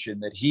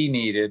information that he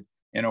needed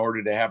in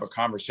order to have a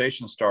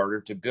conversation starter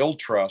to build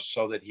trust,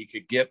 so that he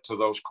could get to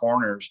those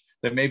corners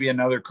that maybe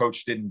another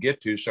coach didn't get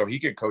to, so he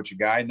could coach a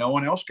guy no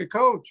one else could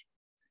coach.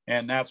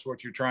 And that's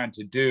what you're trying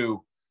to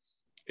do,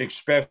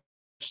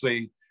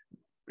 especially,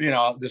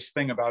 this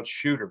thing about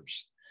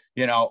shooters,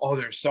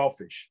 they're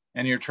selfish.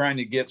 And you're trying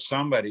to get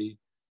somebody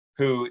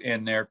who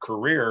in their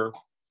career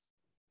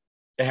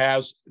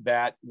has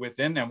that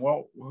within them.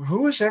 Well,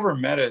 who has ever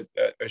met a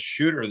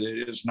shooter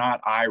that is not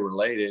eye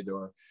related,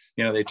 or,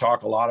 they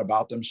talk a lot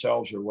about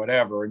themselves or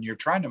whatever, and you're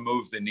trying to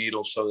move the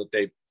needle so that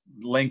they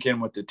link in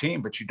with the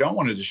team, but you don't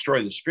want to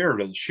destroy the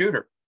spirit of the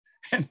shooter.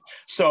 And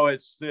so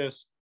it's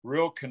this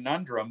real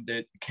conundrum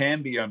that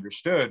can be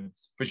understood,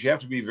 but you have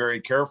to be very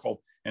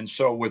careful. And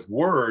so with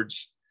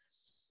words,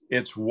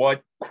 it's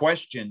what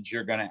questions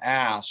you're going to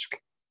ask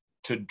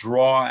to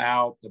draw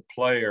out the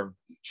player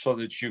so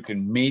that you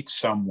can meet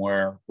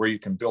somewhere where you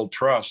can build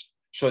trust,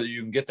 so that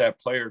you can get that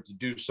player to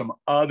do some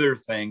other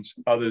things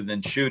other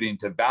than shooting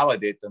to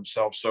validate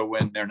themselves. So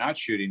when they're not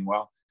shooting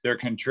well, they're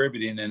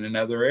contributing in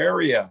another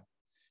area.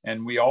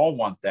 And we all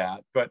want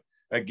that. But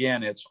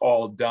again, it's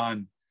all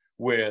done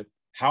with,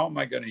 how am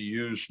I going to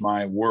use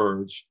my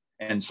words,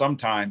 and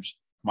sometimes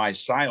my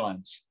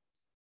silence,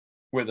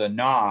 with a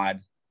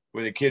nod,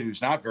 with a kid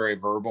who's not very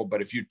verbal,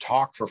 but if you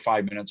talk for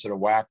 5 minutes at a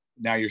whack,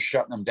 now you're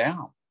shutting them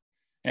down.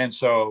 And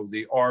so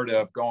the art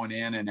of going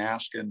in and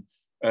asking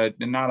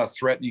not a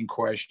threatening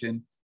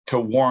question, to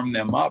warm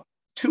them up,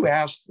 to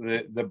ask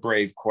the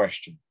brave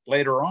question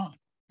later on.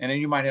 And then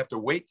you might have to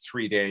wait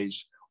 3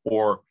 days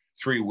or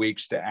 3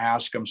 weeks to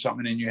ask them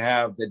something, and you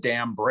have the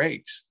dam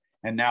breaks.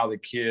 And now the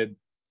kid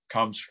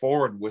comes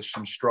forward with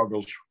some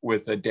struggles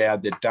with a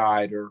dad that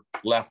died or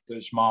left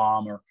his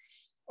mom, or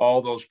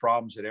all those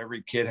problems that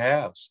every kid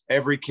has.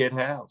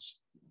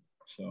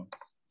 So,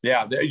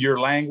 yeah, your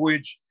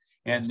language,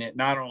 and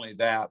not only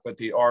that, but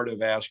the art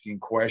of asking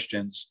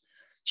questions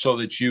so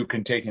that you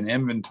can take an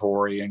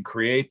inventory and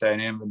create that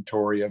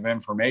inventory of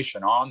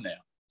information on them.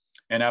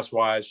 And that's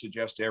why I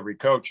suggest to every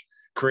coach,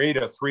 create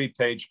a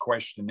 3-page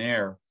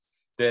questionnaire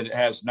that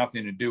has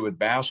nothing to do with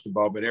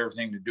basketball, but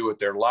everything to do with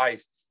their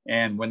life.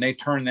 And when they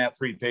turn that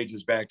 3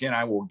 pages back in,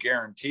 I will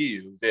guarantee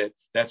you that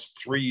that's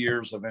 3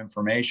 years of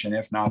information,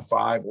 if not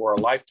 5, or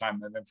a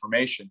lifetime of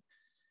information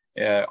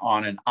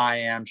on an I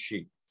am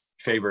sheet.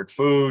 Favorite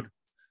food,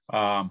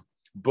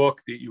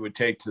 book that you would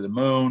take to the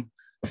moon,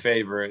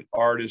 favorite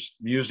artist,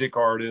 music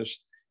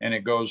artist, and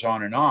it goes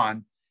on and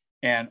on.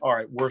 And all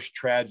right, worst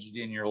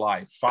tragedy in your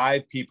life,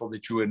 5 people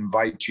that you would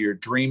invite to your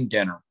dream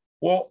dinner.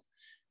 Well,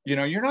 you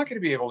know, you're not going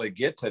to be able to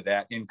get to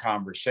that in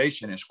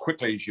conversation as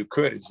quickly as you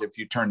could as if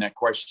you turn that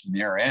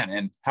questionnaire in.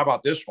 And how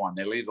about this one?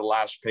 They leave the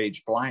last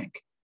page blank.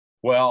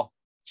 Well,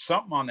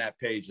 something on that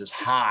page is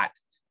hot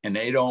and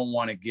they don't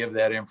want to give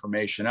that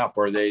information up,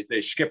 or they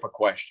skip a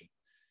question.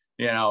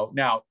 You know,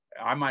 now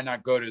I might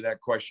not go to that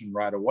question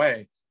right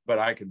away, but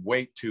I could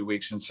wait 2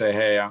 weeks and say,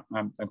 hey,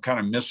 I'm kind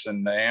of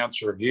missing the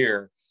answer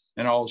here.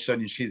 And all of a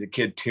sudden you see the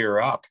kid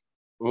tear up.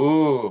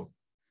 Ooh.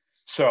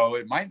 So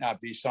it might not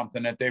be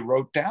something that they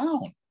wrote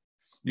down,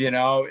 you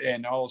know,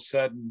 and all of a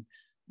sudden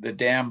the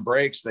dam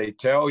breaks. They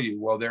tell you,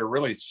 well, they're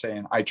really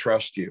saying, I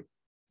trust you.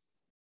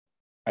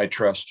 I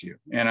trust you.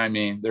 And I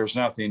mean, there's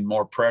nothing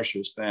more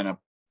precious than a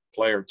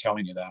player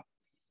telling you that.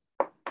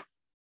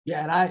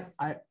 Yeah,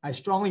 and I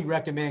strongly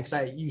recommend,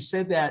 because you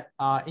said that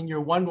in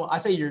your I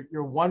think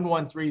your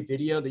 113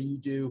 video that you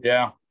do.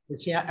 Yeah.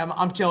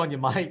 I'm telling you,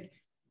 Mike,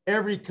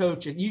 every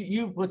coach, and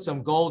you put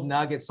some gold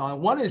nuggets on.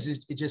 One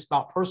is just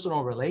about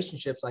personal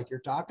relationships, like you're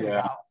talking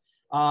about.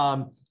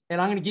 And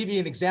I'm going to give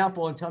you an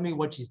example and tell me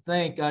what you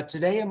think.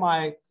 Today,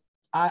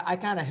 I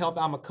kind of help.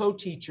 I'm a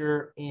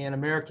co-teacher in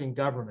American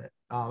government.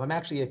 I'm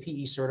actually a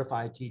PE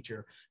certified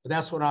teacher, but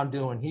that's what I'm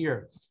doing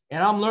here.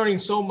 And I'm learning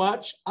so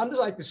much. I'm just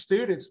like the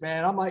students,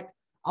 man.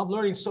 I'm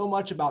learning so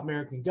much about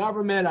American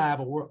government. I have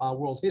a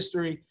world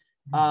history.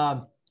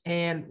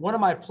 And one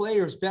of my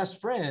players' best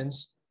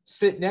friends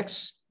sit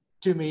next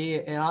to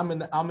me, and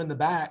I'm in the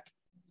back.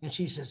 And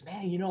she says,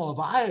 man, you know,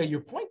 Avaya,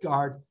 your point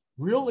guard,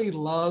 really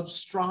loves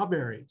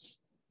strawberries.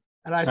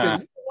 And I said, you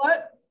know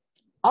what?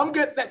 I'm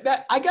good.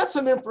 That I got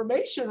some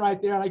information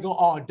right there. And I go,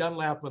 oh,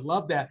 Dunlap would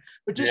love that.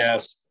 But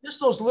just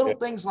those little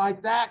things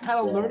like that, kind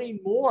of learning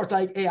more. It's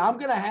like, hey, I'm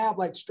going to have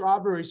like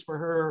strawberries for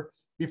her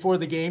before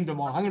the game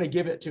tomorrow. I'm going to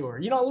give it to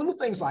her. You know, little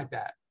things like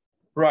that.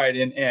 Right.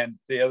 And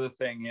the other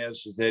thing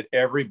is that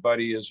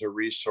everybody is a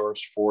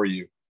resource for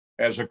you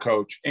as a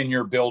coach in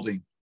your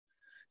building.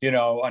 You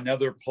know,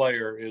 another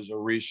player is a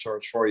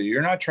resource for you.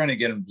 You're not trying to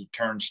get them to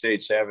turn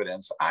state's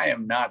evidence. I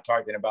am not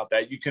talking about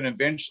that. You can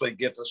eventually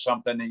get to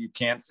something that you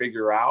can't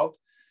figure out,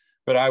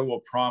 but I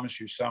will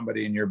promise you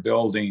somebody in your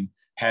building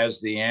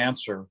has the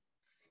answer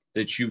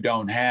that you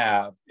don't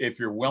have if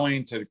you're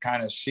willing to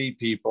kind of see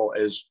people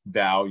as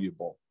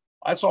valuable.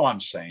 That's all I'm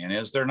saying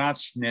is they're not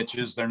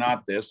snitches. They're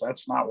not this.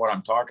 That's not what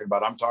I'm talking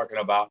about. I'm talking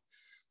about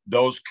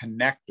those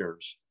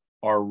connectors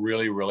are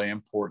really, really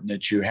important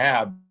that you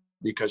have,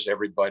 because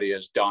everybody,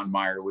 as Don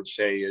Meyer would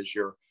say, is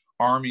your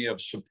army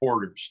of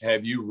supporters.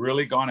 Have you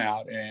really gone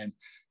out and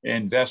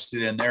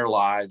invested in their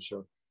lives,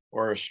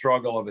 or a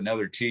struggle of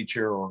another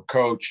teacher or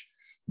coach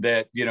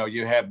that, you know,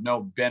 you have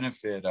no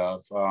benefit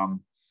of?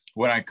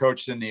 When I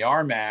coached in the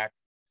RMAC,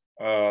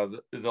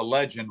 the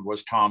legend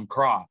was Tom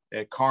Craw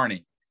at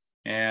Kearney.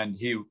 And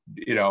he,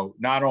 you know,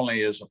 not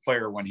only as a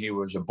player when he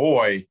was a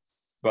boy,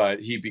 but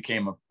he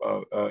became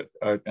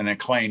an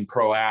acclaimed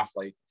pro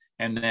athlete,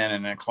 and then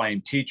an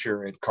acclaimed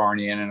teacher at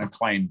Kearney and an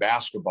acclaimed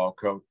basketball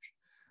coach.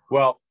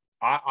 Well,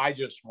 I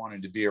just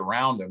wanted to be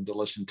around him to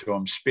listen to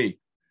him speak.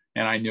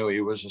 And I knew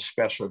he was a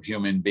special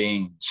human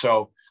being.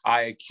 So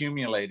I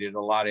accumulated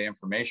a lot of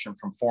information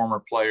from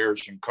former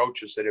players and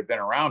coaches that have been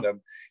around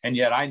him. And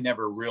yet I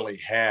never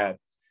really had,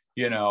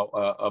 you know,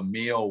 a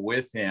meal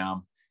with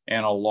him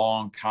and a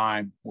long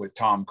time with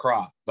Tom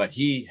Craw. But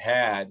he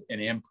had an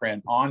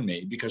imprint on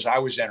me because I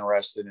was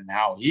interested in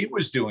how he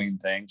was doing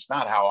things,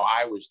 not how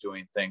I was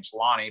doing things.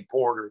 Lonnie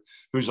Porter,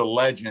 who's a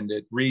legend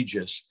at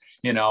Regis,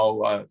 you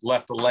know,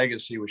 left a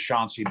legacy with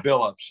Chauncey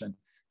Billups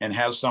and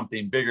has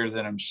something bigger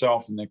than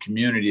himself in the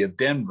community of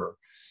Denver.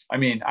 I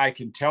mean, I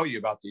can tell you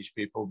about these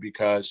people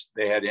because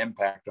they had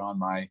impact on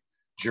my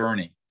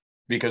journey,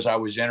 because I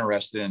was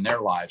interested in their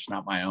lives,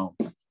 not my own.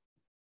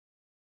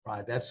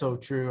 Right. That's so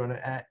true.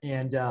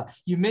 And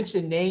you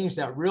mentioned names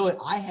that really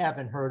I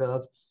haven't heard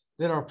of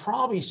that are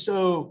probably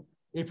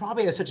they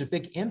probably have such a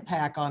big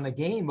impact on the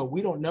game, but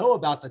we don't know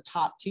about the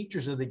top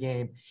teachers of the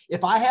game.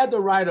 If I had to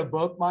write a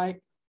book,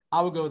 Mike,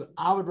 I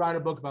would write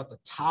a book about the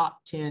top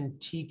 10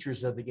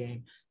 teachers of the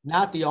game,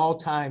 not the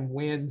all-time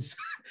wins.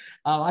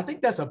 I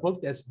think that's a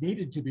book that's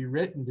needed to be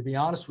written, to be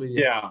honest with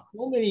you. Yeah.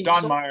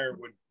 Don Meyer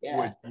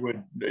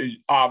would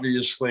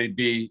obviously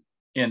be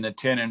in the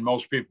 10, and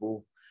most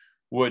people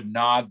would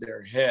nod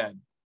their head,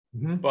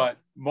 but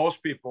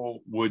most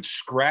people would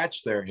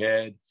scratch their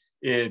head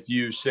if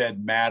you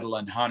said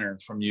Madeline Hunter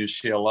from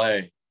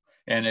UCLA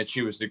and that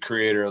she was the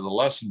creator of the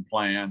lesson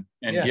plan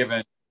and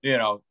given, you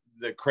know,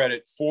 the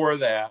credit for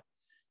that.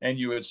 And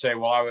you would say,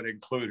 well, I would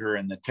include her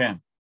in the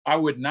 10. I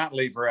would not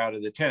leave her out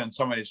of the 10. And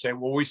somebody would say,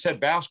 well, we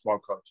said basketball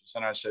coaches.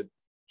 And I said,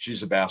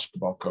 she's a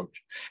basketball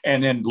coach,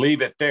 and then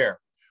leave it there.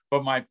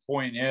 But my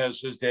point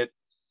is that,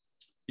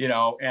 you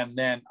know, and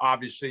then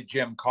obviously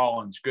Jim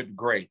Collins, good to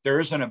great. There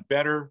isn't a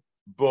better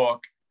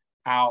book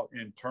out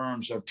in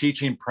terms of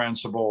teaching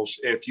principles.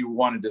 If you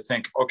wanted to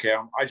think, okay,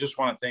 I just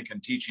want to think in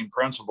teaching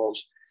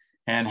principles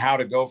and how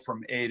to go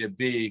from A to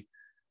B,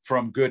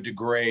 from good to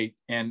great.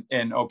 And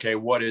okay,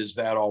 what is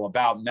that all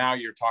about? Now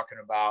you're talking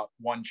about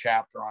one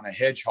chapter on a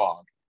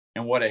hedgehog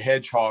and what a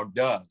hedgehog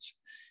does.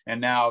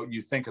 And now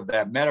you think of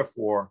that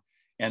metaphor.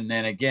 And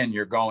then again,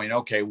 you're going,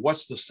 okay,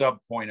 what's the sub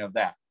point of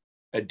that?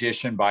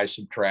 Addition by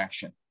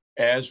subtraction.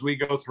 As we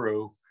go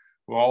through,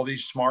 with all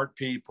these smart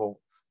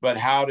people, but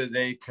how do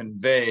they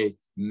convey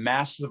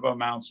massive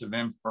amounts of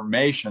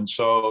information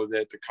so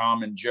that the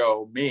common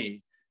Joe,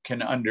 me,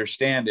 can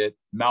understand it?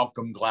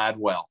 Malcolm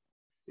Gladwell.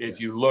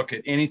 If you look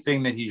at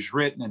anything that he's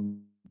written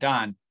and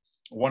done,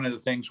 one of the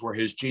things where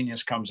his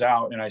genius comes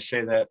out, and I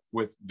say that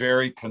with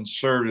very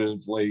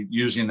conservatively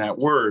using that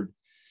word,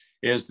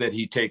 is that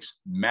he takes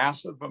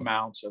massive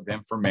amounts of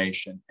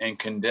information and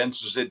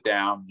condenses it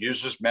down,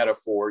 uses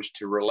metaphors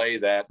to relay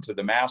that to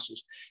the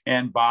masses.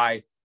 And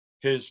by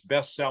his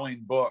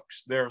best-selling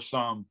books,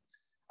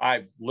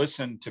 I've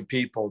listened to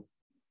people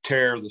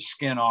tear the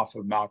skin off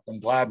of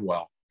Malcolm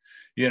Gladwell,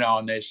 you know,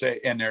 and they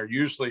say, and they're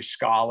usually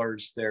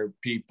scholars, they're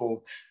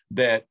people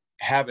that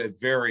have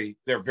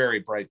they're very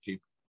bright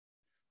people.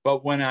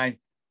 But when I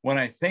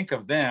think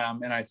of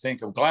them and I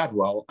think of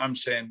Gladwell, I'm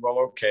saying, well,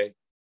 okay,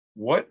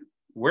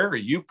 where are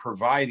you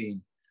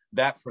providing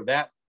that for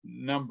that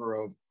number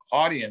of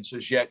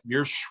audiences, yet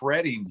you're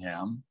shredding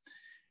him?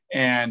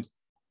 And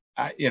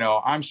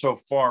I'm so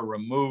far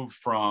removed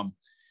from,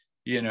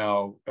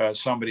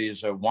 somebody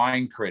is a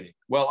wine critic.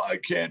 Well, I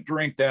can't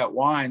drink that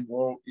wine.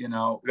 Well,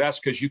 that's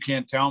because you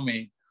can't tell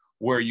me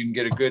where you can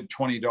get a good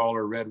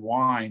 $20 red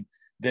wine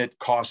that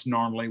costs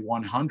normally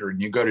 $100.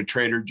 And you go to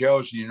Trader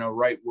Joe's and you know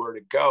right where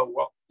to go.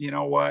 Well, you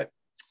know what?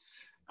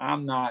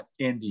 I'm not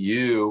into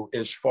you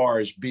as far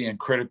as being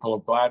critical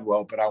of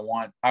Gladwell, but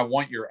I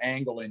want your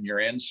angle and your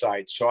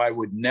insight. So I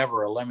would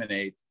never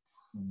eliminate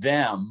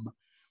them,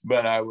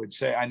 but I would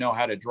say I know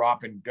how to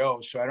drop and go.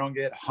 So I don't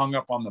get hung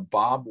up on the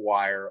barbed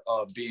wire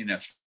of being a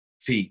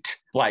feat,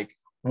 like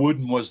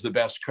Wooden was the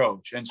best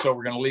coach. And so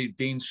we're going to leave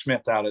Dean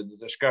Smith out of the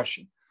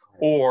discussion,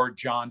 or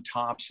John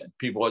Thompson.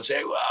 People would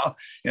say, well,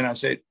 and I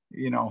say,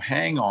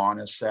 hang on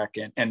a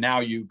second. And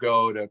now you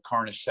go to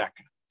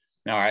Carnesecca.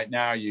 All right,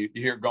 now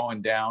you're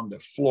going down to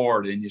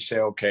Florida and you say,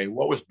 okay,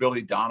 what was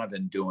Billy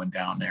Donovan doing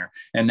down there?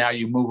 And now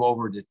you move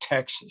over to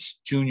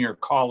Texas, junior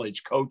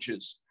college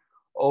coaches.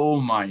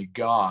 Oh my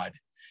God.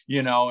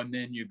 And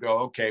then you go,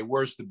 okay,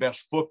 where's the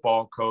best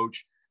football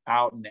coach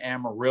out in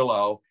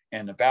Amarillo?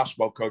 And the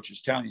basketball coach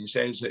is telling you,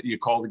 says that you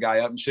call the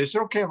guy up and say, is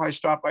it okay if I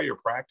stop by your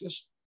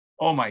practice?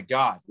 Oh my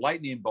God,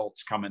 lightning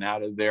bolts coming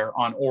out of there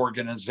on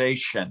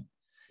organization.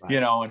 Right.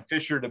 And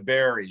Fisher to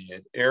Barry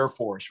at Air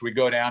Force, we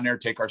go down there,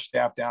 take our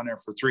staff down there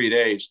for 3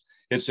 days.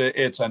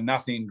 It's a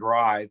nothing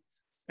drive.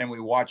 And we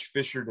watch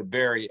Fisher to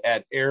Barry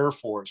at Air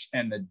Force,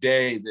 and the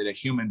day that a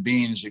human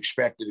being is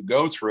expected to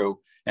go through,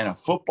 and a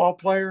football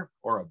player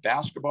or a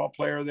basketball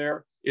player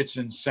there, it's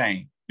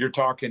insane. You're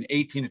talking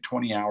 18 to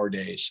 20 hour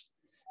days.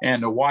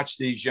 And to watch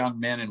these young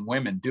men and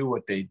women do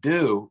what they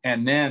do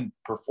and then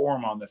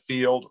perform on the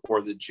field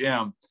or the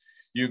gym,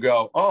 you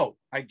go, oh,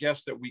 I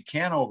guess that we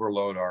can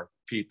overload our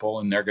people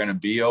and they're going to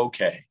be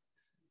okay.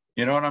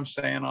 You know what I'm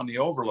saying? On the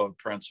overload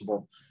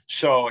principle.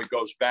 So it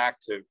goes back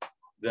to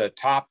the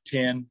top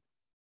 10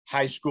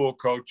 high school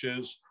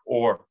coaches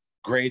or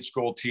grade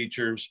school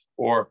teachers,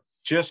 or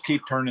just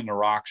keep turning the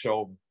rocks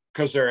over,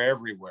 because they're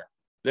everywhere.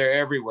 They're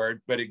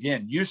everywhere. But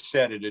again, you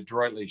said it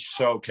adroitly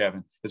so,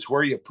 Kevin. It's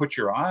where you put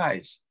your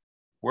eyes.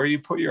 Where you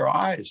put your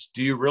eyes.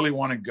 Do you really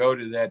want to go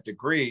to that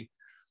degree?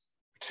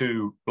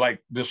 To,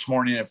 like this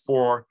morning at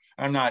 4,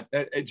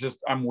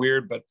 I'm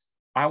weird, but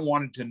I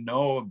wanted to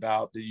know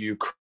about the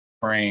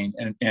Ukraine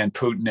and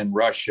Putin and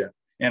Russia.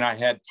 And I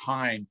had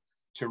time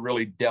to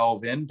really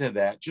delve into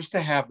that, just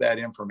to have that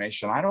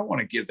information. I don't want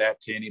to give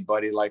that to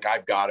anybody like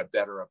I've got a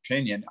better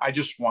opinion. I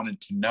just wanted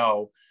to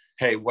know,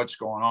 hey, what's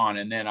going on?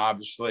 And then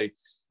obviously,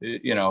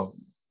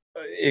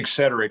 et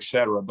cetera, et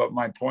cetera. But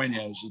my point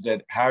is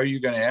that how are you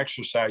going to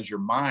exercise your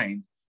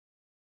mind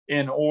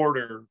in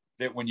order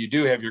that when you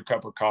do have your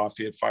cup of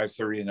coffee at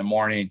 5:30 in the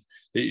morning,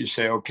 that you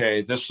say,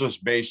 okay, this is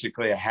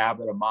basically a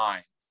habit of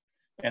mine.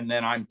 And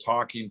then I'm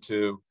talking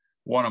to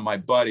one of my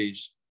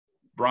buddies,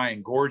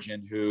 Brian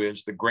Gorgian, who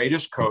is the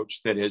greatest coach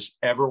that has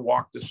ever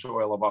walked the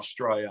soil of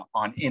Australia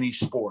on any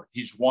sport.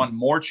 He's won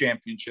more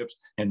championships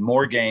and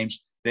more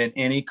games than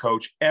any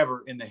coach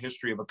ever in the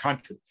history of a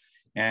country.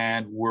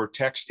 And we're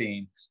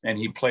texting, and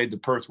he played the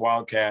Perth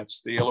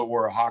Wildcats. The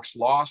Illawarra Hawks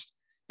lost.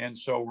 And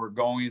so we're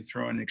going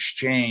through an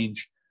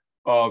exchange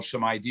of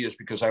some ideas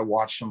because I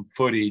watched some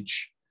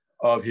footage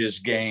of his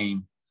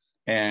game.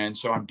 And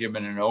so I'm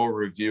giving an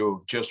overview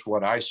of just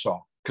what I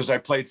saw, because I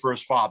played for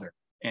his father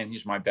and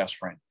he's my best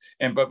friend.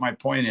 But my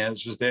point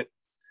is that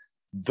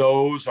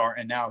those are,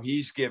 and now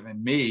he's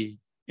given me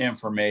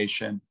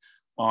information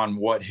on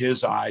what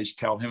his eyes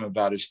tell him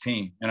about his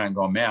team. And I'm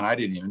going, man, I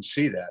didn't even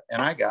see that.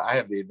 And I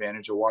have the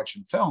advantage of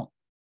watching film.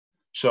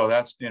 So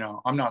that's,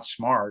 I'm not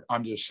smart.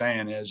 I'm just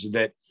saying is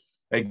that,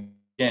 again,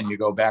 you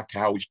go back to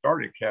how we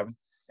started, Kevin,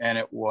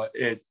 and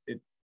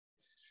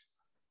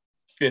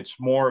it's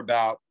more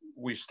about,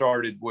 we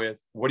started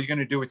with, what are you going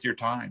to do with your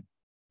time?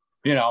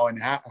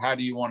 And how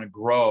do you want to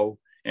grow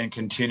and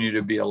continue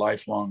to be a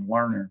lifelong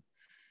learner?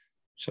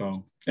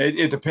 So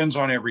it depends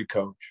on every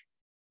coach.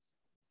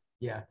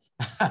 Yeah.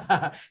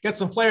 Got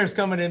some players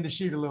coming in to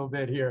shoot a little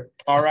bit here.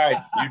 All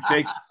right.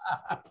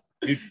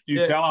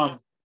 You tell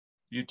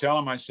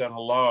them I said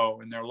hello,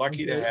 and they're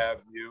lucky to have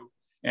you.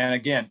 And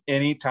again,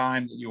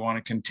 anytime that you want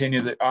to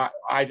continue that,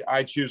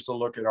 I choose to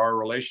look at our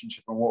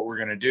relationship and what we're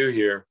going to do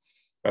here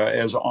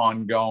as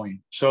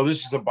ongoing. So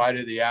this is a bite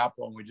of the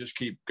apple, and we just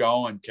keep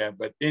going, Kev.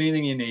 But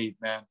anything you need,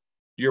 man,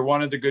 you're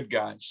one of the good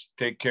guys.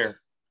 Take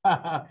care.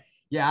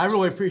 Yeah, I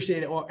really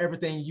appreciate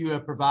everything you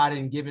have provided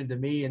and given to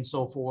me and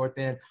so forth.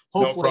 And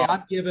hopefully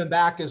I'm giving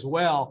back as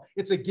well.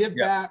 It's a give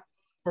back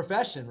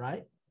profession,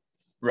 right?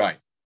 Right.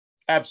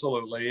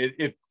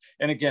 Absolutely.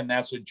 And again,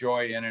 that's a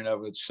joy in and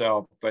of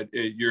itself, but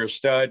you're a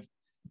stud.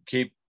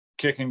 Keep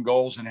kicking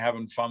goals and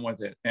having fun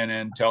with it. And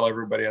then tell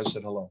everybody I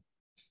said hello.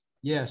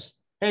 Yes.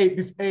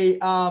 Hey,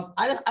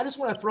 I just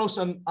want to throw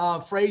some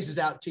phrases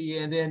out to you,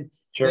 and then,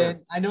 sure.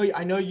 Then I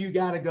know you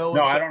got to go.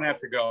 No, I don't have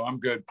to go. I'm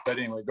good. But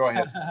anyway, go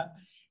ahead.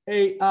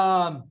 Hey,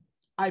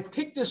 I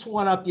picked this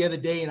one up the other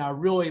day and I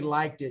really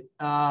liked it.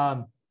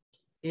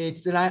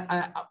 It's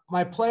that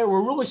my player,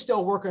 we're really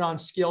still working on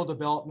skill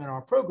development in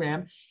our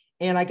program.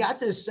 And I got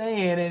this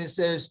saying, and it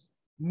says,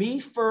 me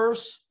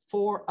first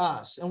for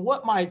us. And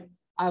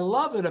I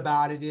love it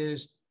about it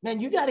is,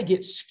 man, you got to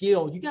get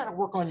skilled. You got to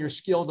work on your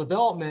skill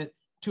development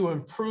to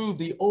improve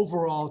the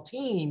overall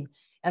team.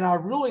 And I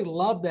really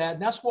love that.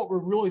 And that's what we're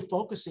really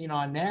focusing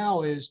on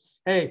now is,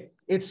 hey,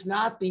 it's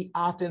not the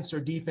offense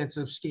or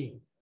defensive scheme.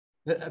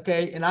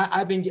 Okay. And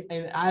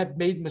I've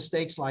made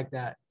mistakes like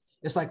that.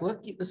 It's like,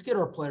 let's get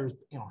our players,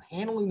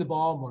 handling the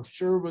ball, more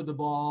sure with the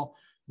ball,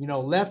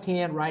 left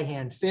hand, right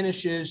hand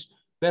finishes,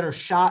 better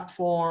shot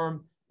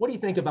form. What do you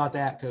think about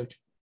that, Coach?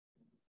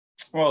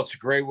 Well, it's a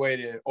great way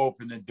to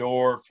open the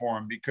door for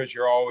them because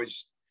you're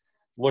always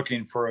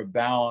looking for a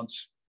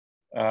balance.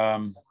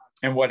 And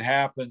what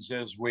happens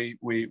is we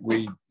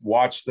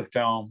watch the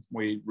film,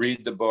 we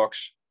read the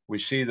books, we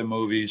see the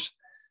movies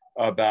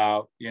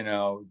about,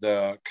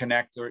 the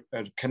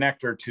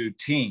connector to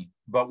team,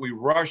 but we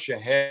rush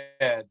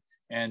ahead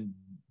and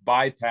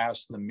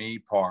bypass the me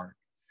part.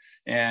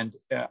 And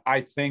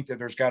I think that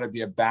there's got to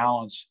be a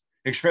balance,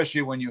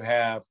 especially when you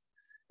have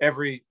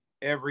every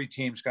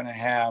team's going to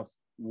have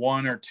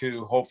one or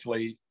two,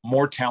 hopefully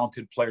more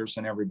talented players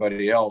than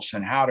everybody else,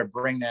 and how to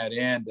bring that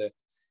into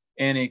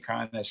any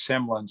kind of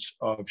semblance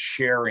of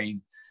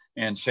sharing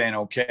and saying,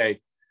 okay,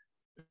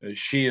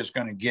 she is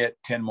going to get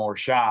 10 more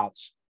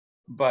shots,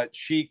 but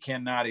she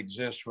cannot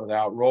exist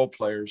without role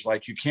players.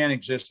 Like you can't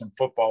exist in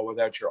football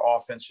without your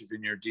offensive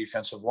and your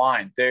defensive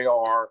line. They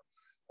are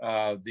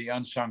the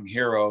unsung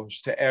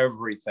heroes to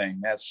everything.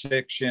 That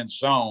 6-inch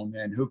zone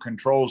and who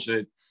controls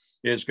it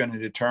is going to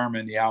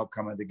determine the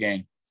outcome of the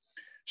game.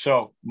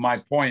 So my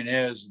point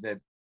is that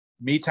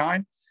me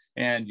time,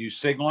 and you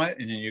signal it,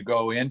 and then you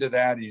go into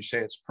that and you say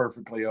it's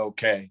perfectly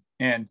okay.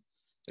 And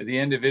the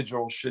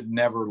individual should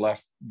never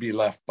be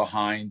left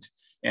behind.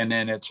 And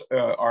then it's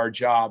our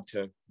job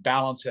to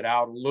balance it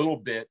out a little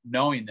bit,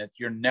 knowing that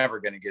you're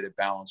never going to get it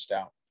balanced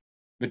out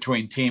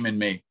between team and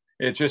me.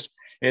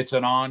 It's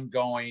an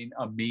ongoing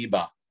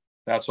amoeba.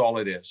 That's all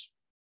it is.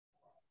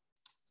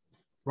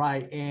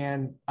 Right.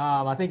 And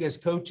I think as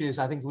coaches,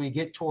 I think we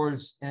get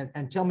towards,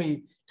 and tell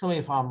me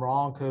if I'm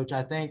wrong, Coach,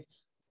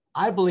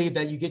 I believe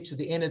that you get to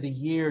the end of the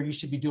year, you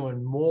should be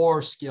doing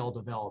more skill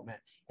development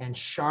and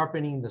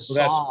sharpening the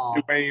saw.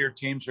 That's the way your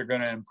teams are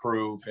going to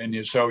improve.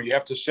 And so you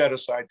have to set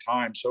aside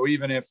time. So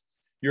even if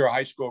you're a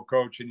high school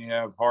coach and you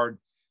have hard,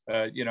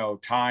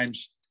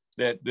 times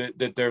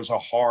that there's a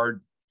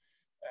hard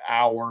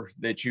hour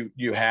that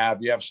you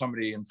have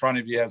somebody in front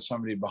of you, have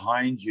somebody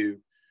behind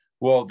you,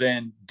 well,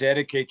 then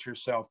dedicate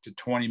yourself to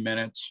 20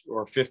 minutes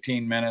or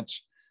 15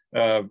 minutes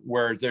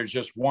where there's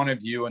just one of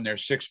you and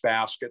there's 6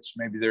 baskets,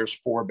 maybe there's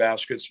 4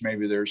 baskets,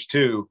 maybe there's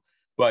 2,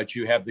 but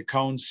you have the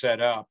cone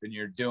set up and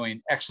you're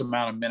doing X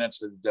amount of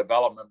minutes of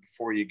development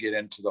before you get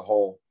into the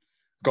whole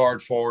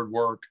guard forward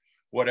work,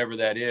 whatever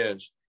that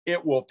is.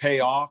 It will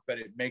pay off, but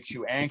it makes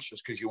you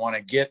anxious because you want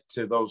to get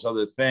to those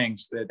other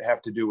things that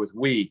have to do with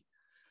we.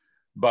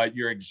 But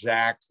you're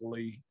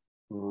exactly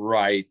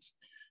right.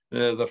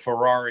 The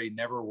Ferrari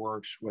never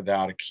works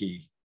without a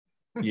key.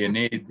 You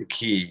need the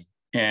key.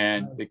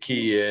 And the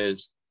key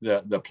is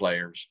the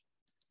players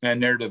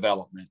and their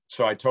development.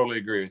 So I totally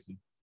agree with you.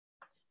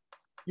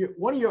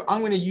 I'm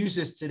going to use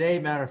this today,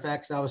 matter of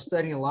fact, 'cause I was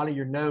studying a lot of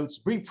your notes.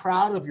 Be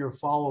proud of your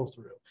follow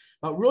through.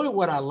 But really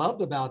what I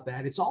loved about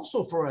that, it's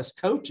also for us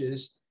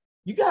coaches,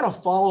 you got to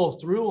follow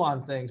through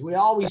on things. We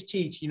always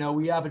teach,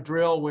 we have a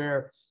drill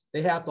where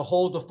they have to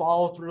hold the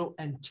follow through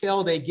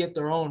until they get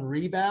their own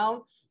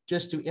rebound.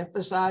 just to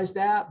emphasize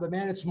that, but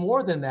man, it's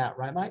more than that,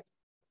 right, Mike?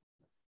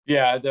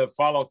 Yeah, the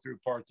follow-through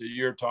part that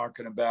you're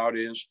talking about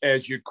is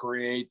as you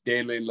create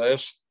daily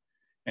lists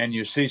and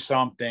you see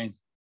something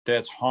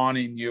that's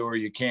haunting you or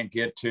you can't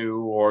get to,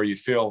 or you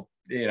feel,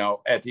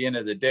 at the end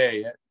of the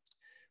day,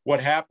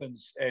 what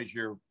happens as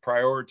you're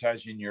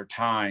prioritizing your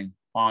time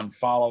on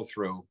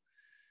follow-through,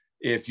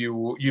 if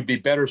you'd be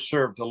better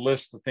served to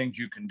list the things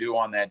you can do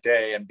on that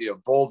day and be a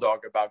bulldog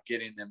about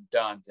getting them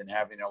done than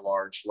having a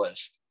large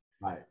list.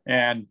 Right.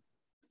 And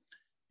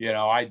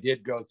I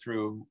did go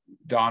through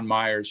Don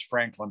Meyer's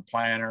Franklin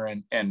Planner,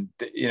 and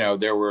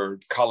there were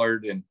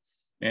colored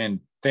and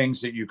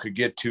things that you could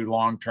get to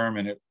long term,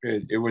 and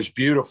it was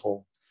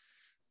beautiful.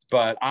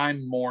 But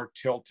I'm more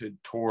tilted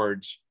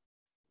towards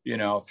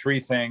 3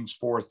 things,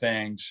 4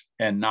 things,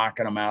 and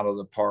knocking them out of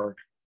the park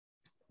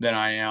than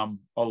I am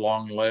a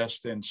long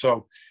list. And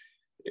so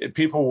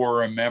people will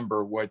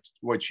remember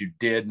what you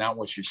did, not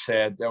what you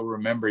said. They'll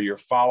remember your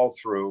follow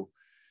through.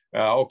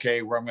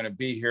 Okay, where I'm going to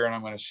be here and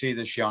I'm going to see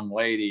this young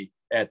lady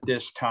at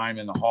this time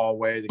in the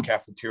hallway, the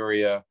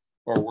cafeteria,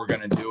 or we're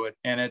going to do it.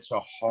 And it's a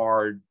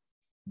hard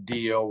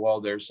deal.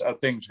 Well, there's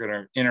things going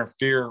to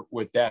interfere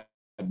with that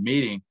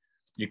meeting.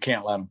 You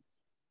can't let them.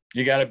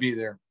 You got to be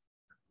there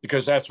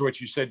because that's what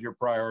you said your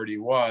priority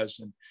was.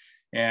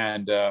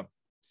 Or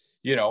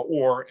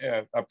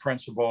a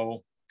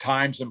principal,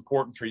 time's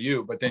important for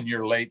you, but then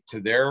you're late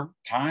to their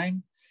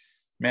time.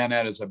 Man,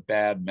 that is a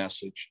bad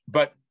message.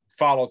 But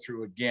follow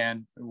through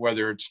again,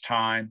 whether it's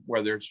time,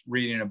 whether it's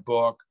reading a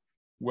book,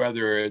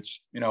 whether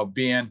it's,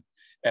 being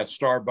at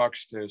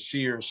Starbucks to see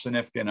your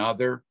significant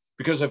other,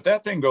 because if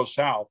that thing goes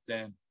south,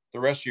 then the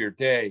rest of your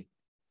day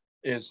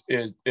is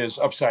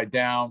upside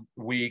down,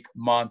 week,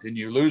 month, and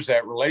you lose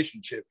that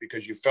relationship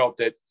because you felt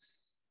that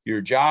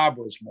your job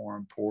was more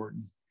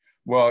important.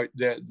 Well,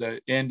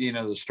 the ending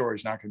of the story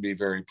is not going to be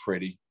very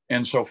pretty.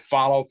 And so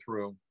follow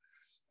through,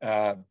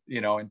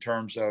 in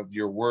terms of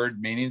your word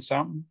meaning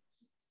something,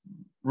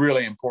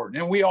 really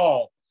important. And we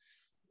all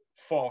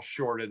fall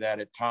short of that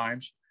at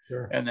times.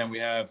 Sure. And then we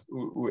have,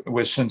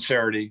 with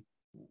sincerity,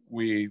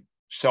 we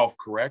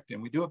self-correct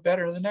and we do it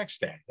better the next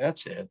day.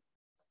 That's it.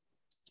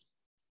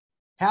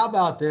 How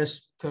about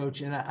this,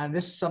 Coach? And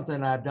this is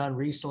something I've done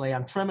recently.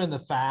 I'm trimming the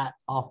fat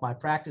off my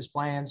practice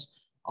plans,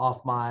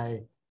 off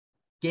my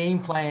game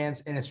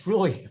plans, and it's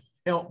really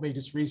helped me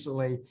just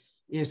recently.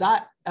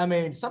 Sometimes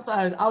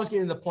I was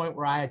getting to the point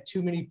where I had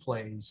too many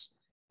plays.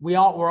 We're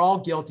all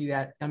guilty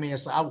that.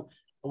 It's like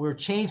we're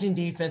changing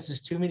defenses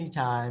too many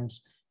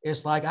times.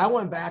 It's like I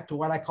went back to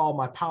what I call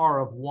my power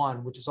of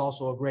one, which is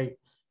also a great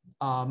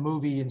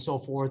movie and so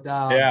forth.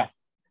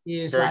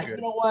 Is like, good.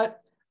 You know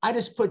what? I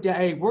just put down,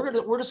 hey,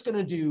 we're just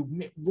gonna do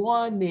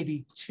 1,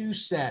 maybe 2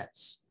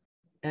 sets,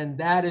 and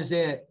that is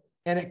it.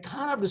 And it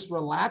kind of just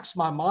relaxed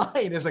my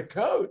mind as a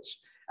coach.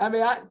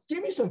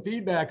 Give me some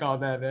feedback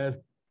on that,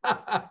 man.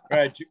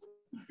 Right.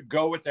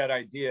 Go with that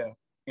idea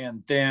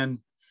and then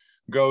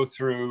go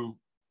through,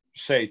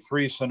 say,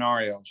 3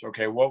 scenarios.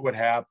 Okay, what would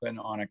happen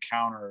on a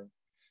counter?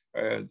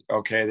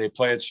 Okay, they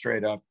play it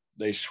straight up.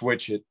 They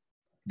switch it.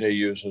 They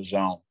use a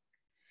zone.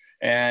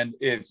 And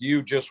if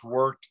you just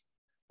worked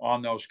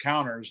on those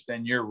counters,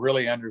 then you're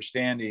really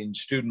understanding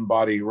student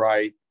body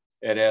right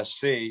at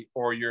SC,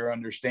 or you're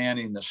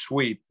understanding the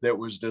sweep that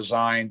was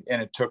designed,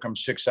 and it took him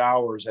 6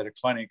 hours at a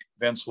clinic,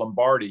 Vince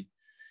Lombardi.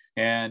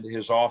 And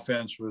his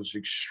offense was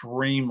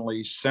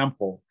extremely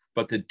simple,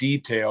 but the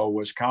detail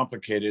was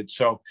complicated.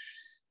 So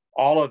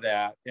all of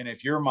that, and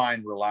if your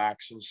mind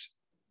relaxes,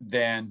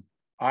 then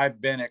I've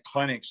been at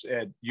clinics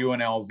at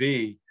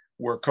UNLV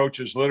where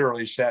coaches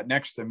literally sat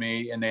next to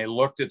me and they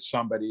looked at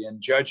somebody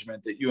in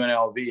judgment that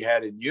UNLV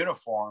had in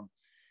uniform,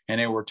 and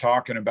they were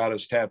talking about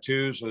his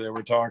tattoos, or they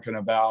were talking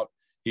about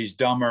he's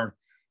dumber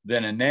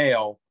than a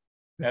nail,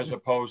 as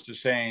opposed to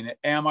saying,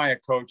 am I a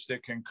coach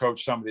that can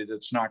coach somebody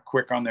that's not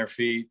quick on their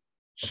feet,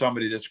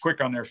 somebody that's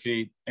quick on their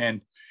feet,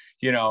 and,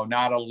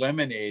 not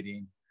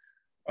eliminating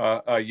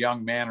a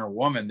young man or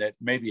woman that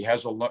maybe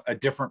has a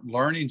different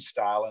learning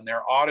style in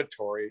their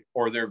auditory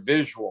or their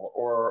visual,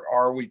 or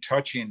are we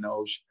touching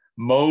those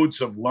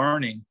modes of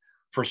learning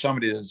for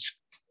somebody that's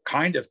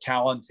kind of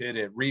talented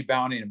at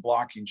rebounding and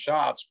blocking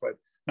shots, but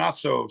not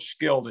so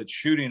skilled at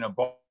shooting a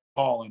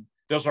ball? And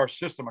does our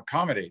system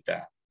accommodate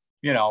that?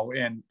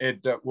 And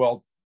it,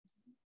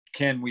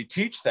 can we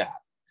teach that?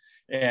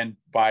 And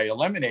by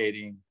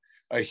eliminating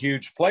a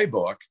huge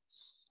playbook,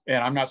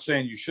 and I'm not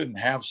saying you shouldn't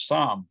have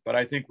some, but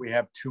I think we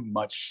have too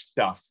much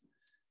stuff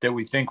that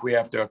we think we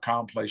have to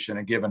accomplish in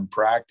a given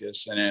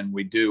practice. And then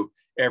we do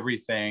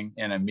everything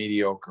in a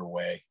mediocre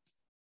way.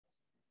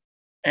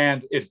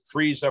 And it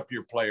frees up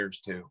your players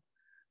too,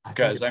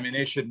 because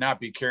they should not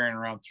be carrying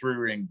around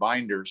 3-ring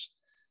binders,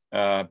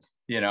 that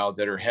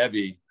are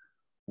heavy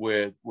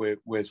with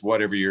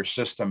whatever your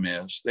system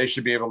is. They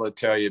should be able to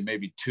tell you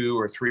maybe 2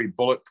 or 3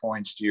 bullet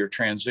points to your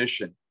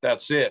transition.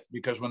 That's it.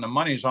 Because when the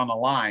money's on the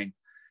line,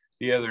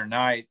 the other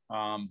night,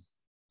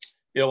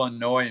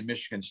 Illinois and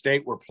Michigan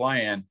State were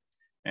playing,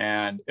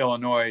 and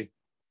Illinois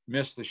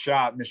missed the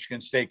shot.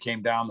 Michigan State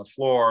came down the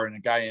floor, and the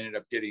guy ended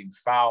up getting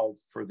fouled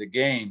for the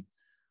game.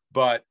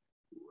 But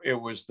it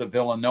was the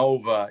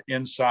Villanova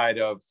inside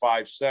of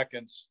 5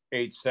 seconds,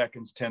 8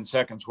 seconds, 10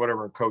 seconds,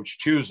 whatever a coach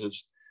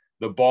chooses.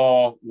 The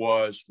ball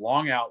was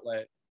long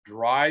outlet,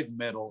 drive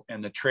middle,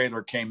 and the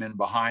trailer came in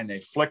behind. They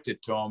flicked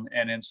it to him,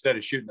 and instead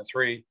of shooting a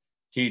three,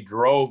 he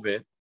drove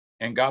it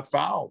and got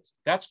fouled.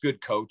 That's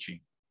good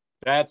coaching.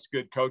 That's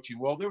good coaching.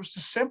 Well, there was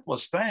the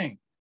simplest thing.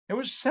 It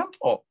was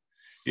simple,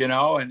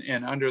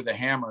 and under the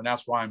hammer. And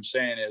that's why I'm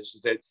saying is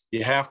that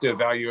you have to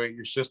evaluate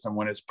your system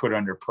when it's put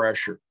under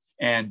pressure.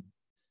 And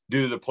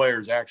do the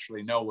players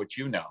actually know what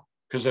you know?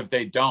 Because if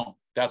they don't,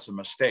 that's a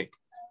mistake.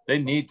 They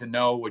need to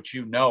know what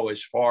you know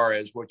as far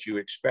as what you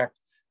expect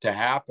to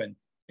happen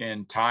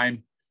in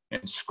time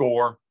and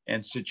score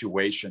and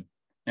situation.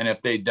 And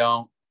if they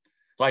don't,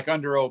 like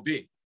under OB,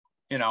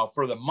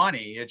 for the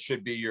money, it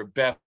should be your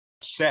best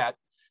set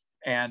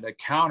and a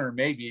counter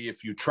maybe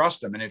if you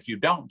trust them. And if you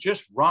don't,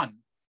 just run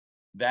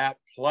that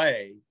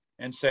play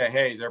and say,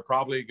 hey, they're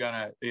probably going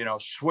to,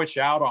 switch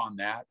out on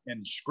that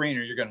and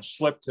screener. You're going to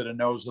slip to the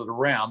nose of the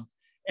rim.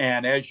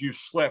 And as you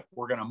slip,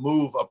 we're going to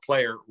move a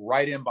player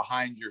right in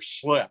behind your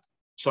slip.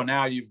 So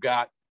now you've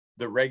got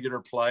the regular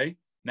play.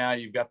 Now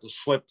you've got the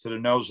slip to the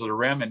nose of the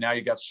rim. And now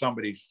you got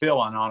somebody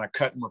filling on a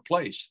cut and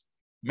replace.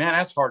 Man,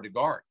 that's hard to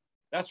guard.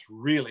 That's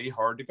really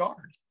hard to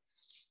guard.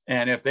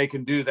 And if they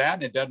can do that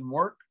and it doesn't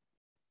work,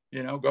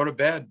 go to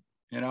bed,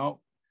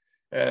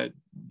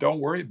 don't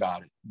worry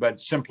about it. But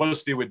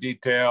simplicity with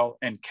detail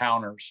and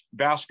counters.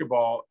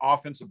 Basketball,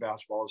 offensive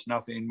basketball is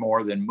nothing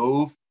more than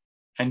move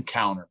and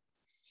counter.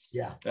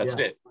 Yeah. That's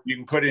it. You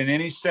can put in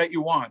any set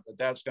you want, but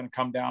that's going to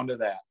come down to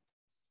that.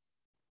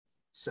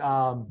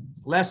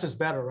 Less is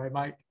better, right,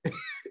 Mike?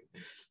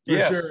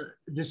 Yes. Sure.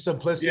 Just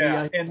simplicity.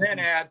 Yeah. And then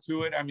add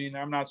to it. I mean,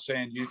 I'm not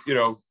saying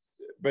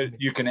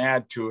but you can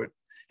add to it.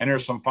 And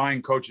there's some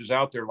fine coaches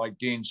out there like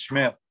Dean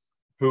Smith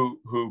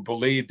who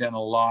believed in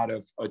a lot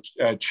of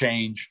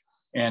change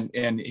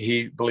and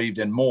he believed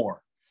in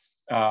more.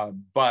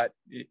 But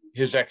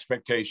his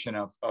expectation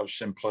of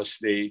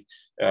simplicity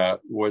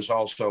was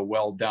also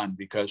well done,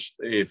 because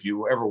if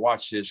you ever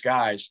watched his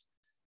guys,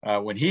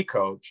 when he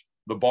coached,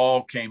 the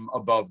ball came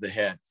above the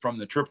head from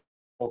the triple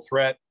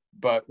threat.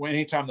 But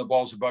anytime the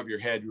ball's above your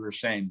head, you were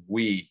saying,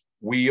 we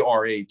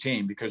are a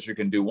team, because you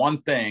can do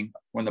one thing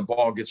when the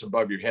ball gets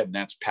above your head, and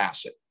that's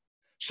pass it.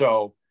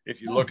 So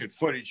if you look at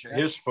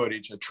his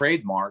footage, a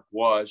trademark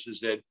is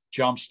that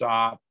jump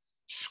stop,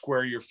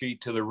 square your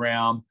feet to the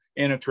rim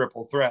in a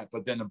triple threat,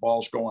 but then the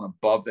ball's going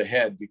above the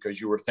head because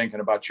you were thinking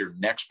about your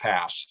next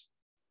pass.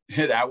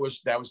 That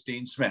was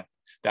Dean Smith.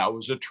 That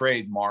was a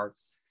trademark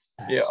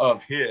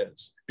of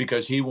his,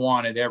 because he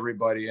wanted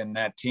everybody in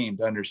that team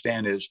to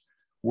understand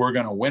we're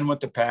going to win with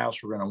the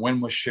pass. We're going to win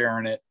with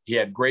sharing it. He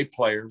had great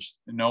players,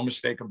 no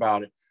mistake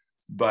about it,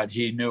 but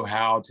he knew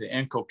how to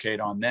inculcate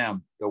on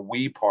them the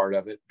we part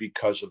of it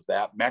because of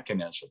that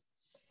mechanism.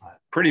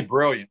 Pretty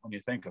brilliant when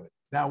you think of it.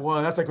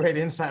 That's a great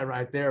insight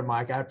right there,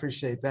 Mike. I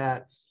appreciate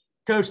that.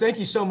 Coach, thank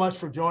you so much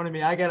for joining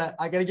me. I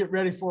gotta get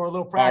ready for a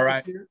little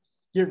practice here.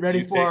 Get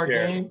ready for our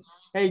game.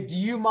 Hey, do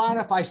you mind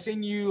if I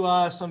send you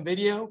some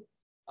video?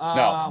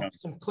 No.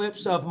 Some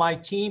clips of my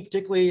team,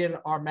 particularly in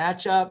our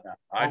matchup.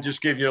 I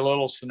just give you a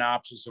little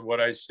synopsis of what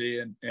I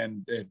see,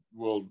 and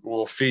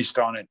we'll feast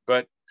on it.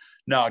 But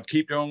no,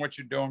 keep doing what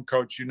you're doing,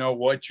 Coach. You know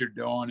what you're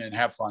doing, and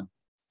have fun.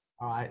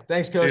 All right.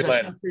 Thanks, Coach.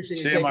 I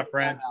appreciate you. See you, my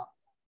friend.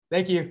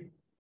 Thank you.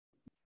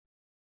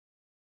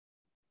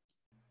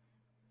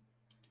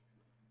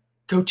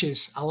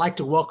 Coaches, I'd like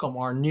to welcome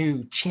our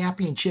new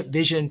Championship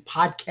Vision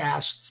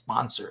podcast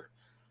sponsor,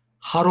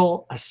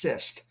 Huddle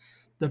Assist.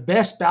 The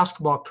best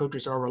basketball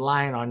coaches are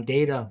relying on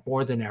data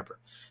more than ever.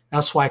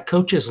 That's why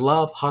coaches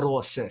love Huddle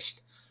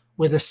Assist.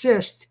 With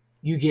Assist,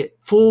 you get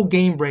full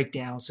game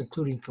breakdowns,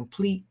 including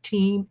complete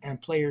team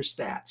and player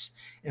stats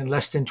in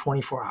less than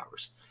 24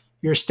 hours.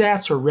 Your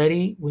stats are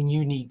ready when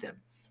you need them.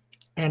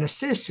 And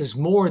Assist is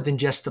more than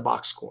just the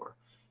box score.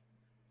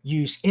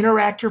 Use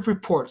interactive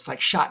reports like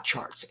shot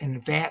charts and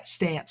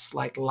advanced stats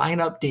like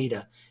lineup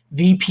data,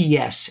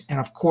 VPS, and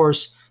of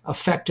course,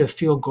 effective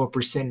field goal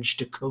percentage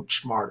to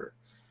coach smarter.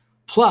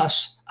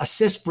 Plus,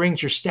 Assist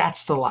brings your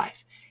stats to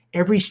life.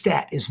 Every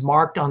stat is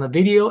marked on the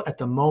video at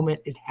the moment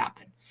it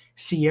happened.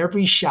 See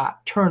every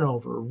shot,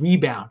 turnover,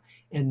 rebound,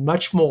 and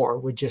much more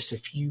with just a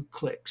few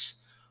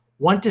clicks.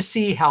 Want to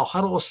see how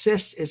Huddle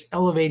Assist is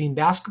elevating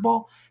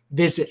basketball?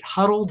 Visit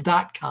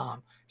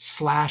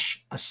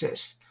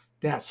huddle.com/assist.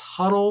 That's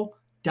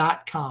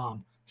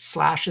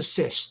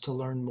huddle.com/assist to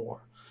learn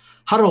more.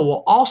 Huddle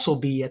will also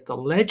be at the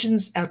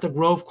Legends at the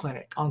Grove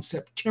Clinic on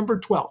September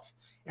 12th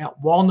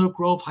at Walnut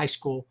Grove High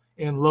School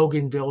in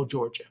Loganville,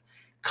 Georgia.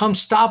 Come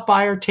stop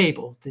by our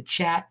table to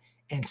chat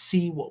and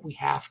see what we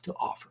have to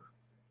offer.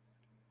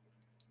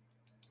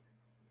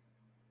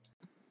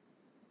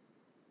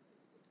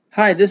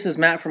 Hi, this is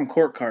Matt from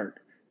Court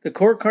Card. The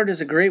Court Card is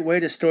a great way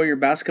to store your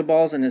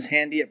basketballs and is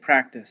handy at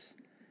practice.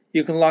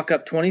 You can lock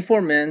up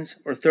 24 men's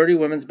or 30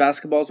 women's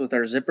basketballs with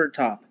our zippered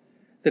top.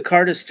 The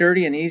card is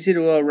sturdy and easy to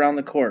roll around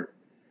the court.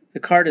 The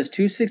cart is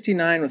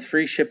 $269 with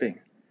free shipping.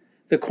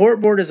 The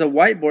court board is a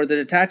whiteboard that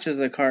attaches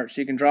to the cart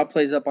so you can draw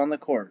plays up on the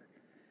court.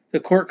 The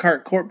Court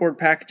Cart courtboard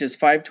package is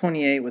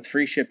 $528 with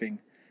free shipping.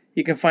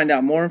 You can find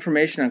out more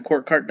information on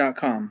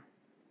courtcart.com.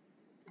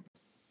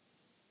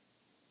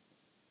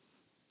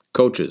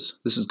 Coaches,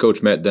 this is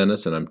Coach Matt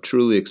Dennis, and I'm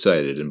truly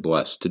excited and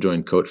blessed to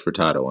join Coach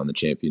Furtado on the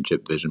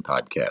Championship Vision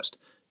podcast.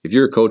 If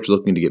you're a coach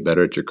looking to get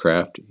better at your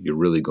craft, you're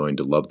really going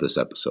to love this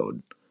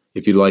episode.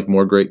 If you'd like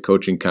more great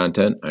coaching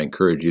content, I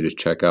encourage you to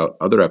check out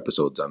other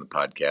episodes on the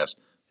podcast,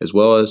 as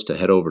well as to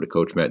head over to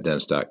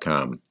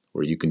CoachMattDennis.com,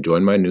 where you can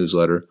join my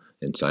newsletter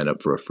and sign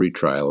up for a free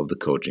trial of the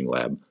Coaching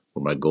Lab,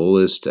 where my goal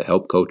is to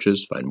help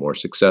coaches find more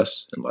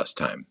success in less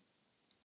time.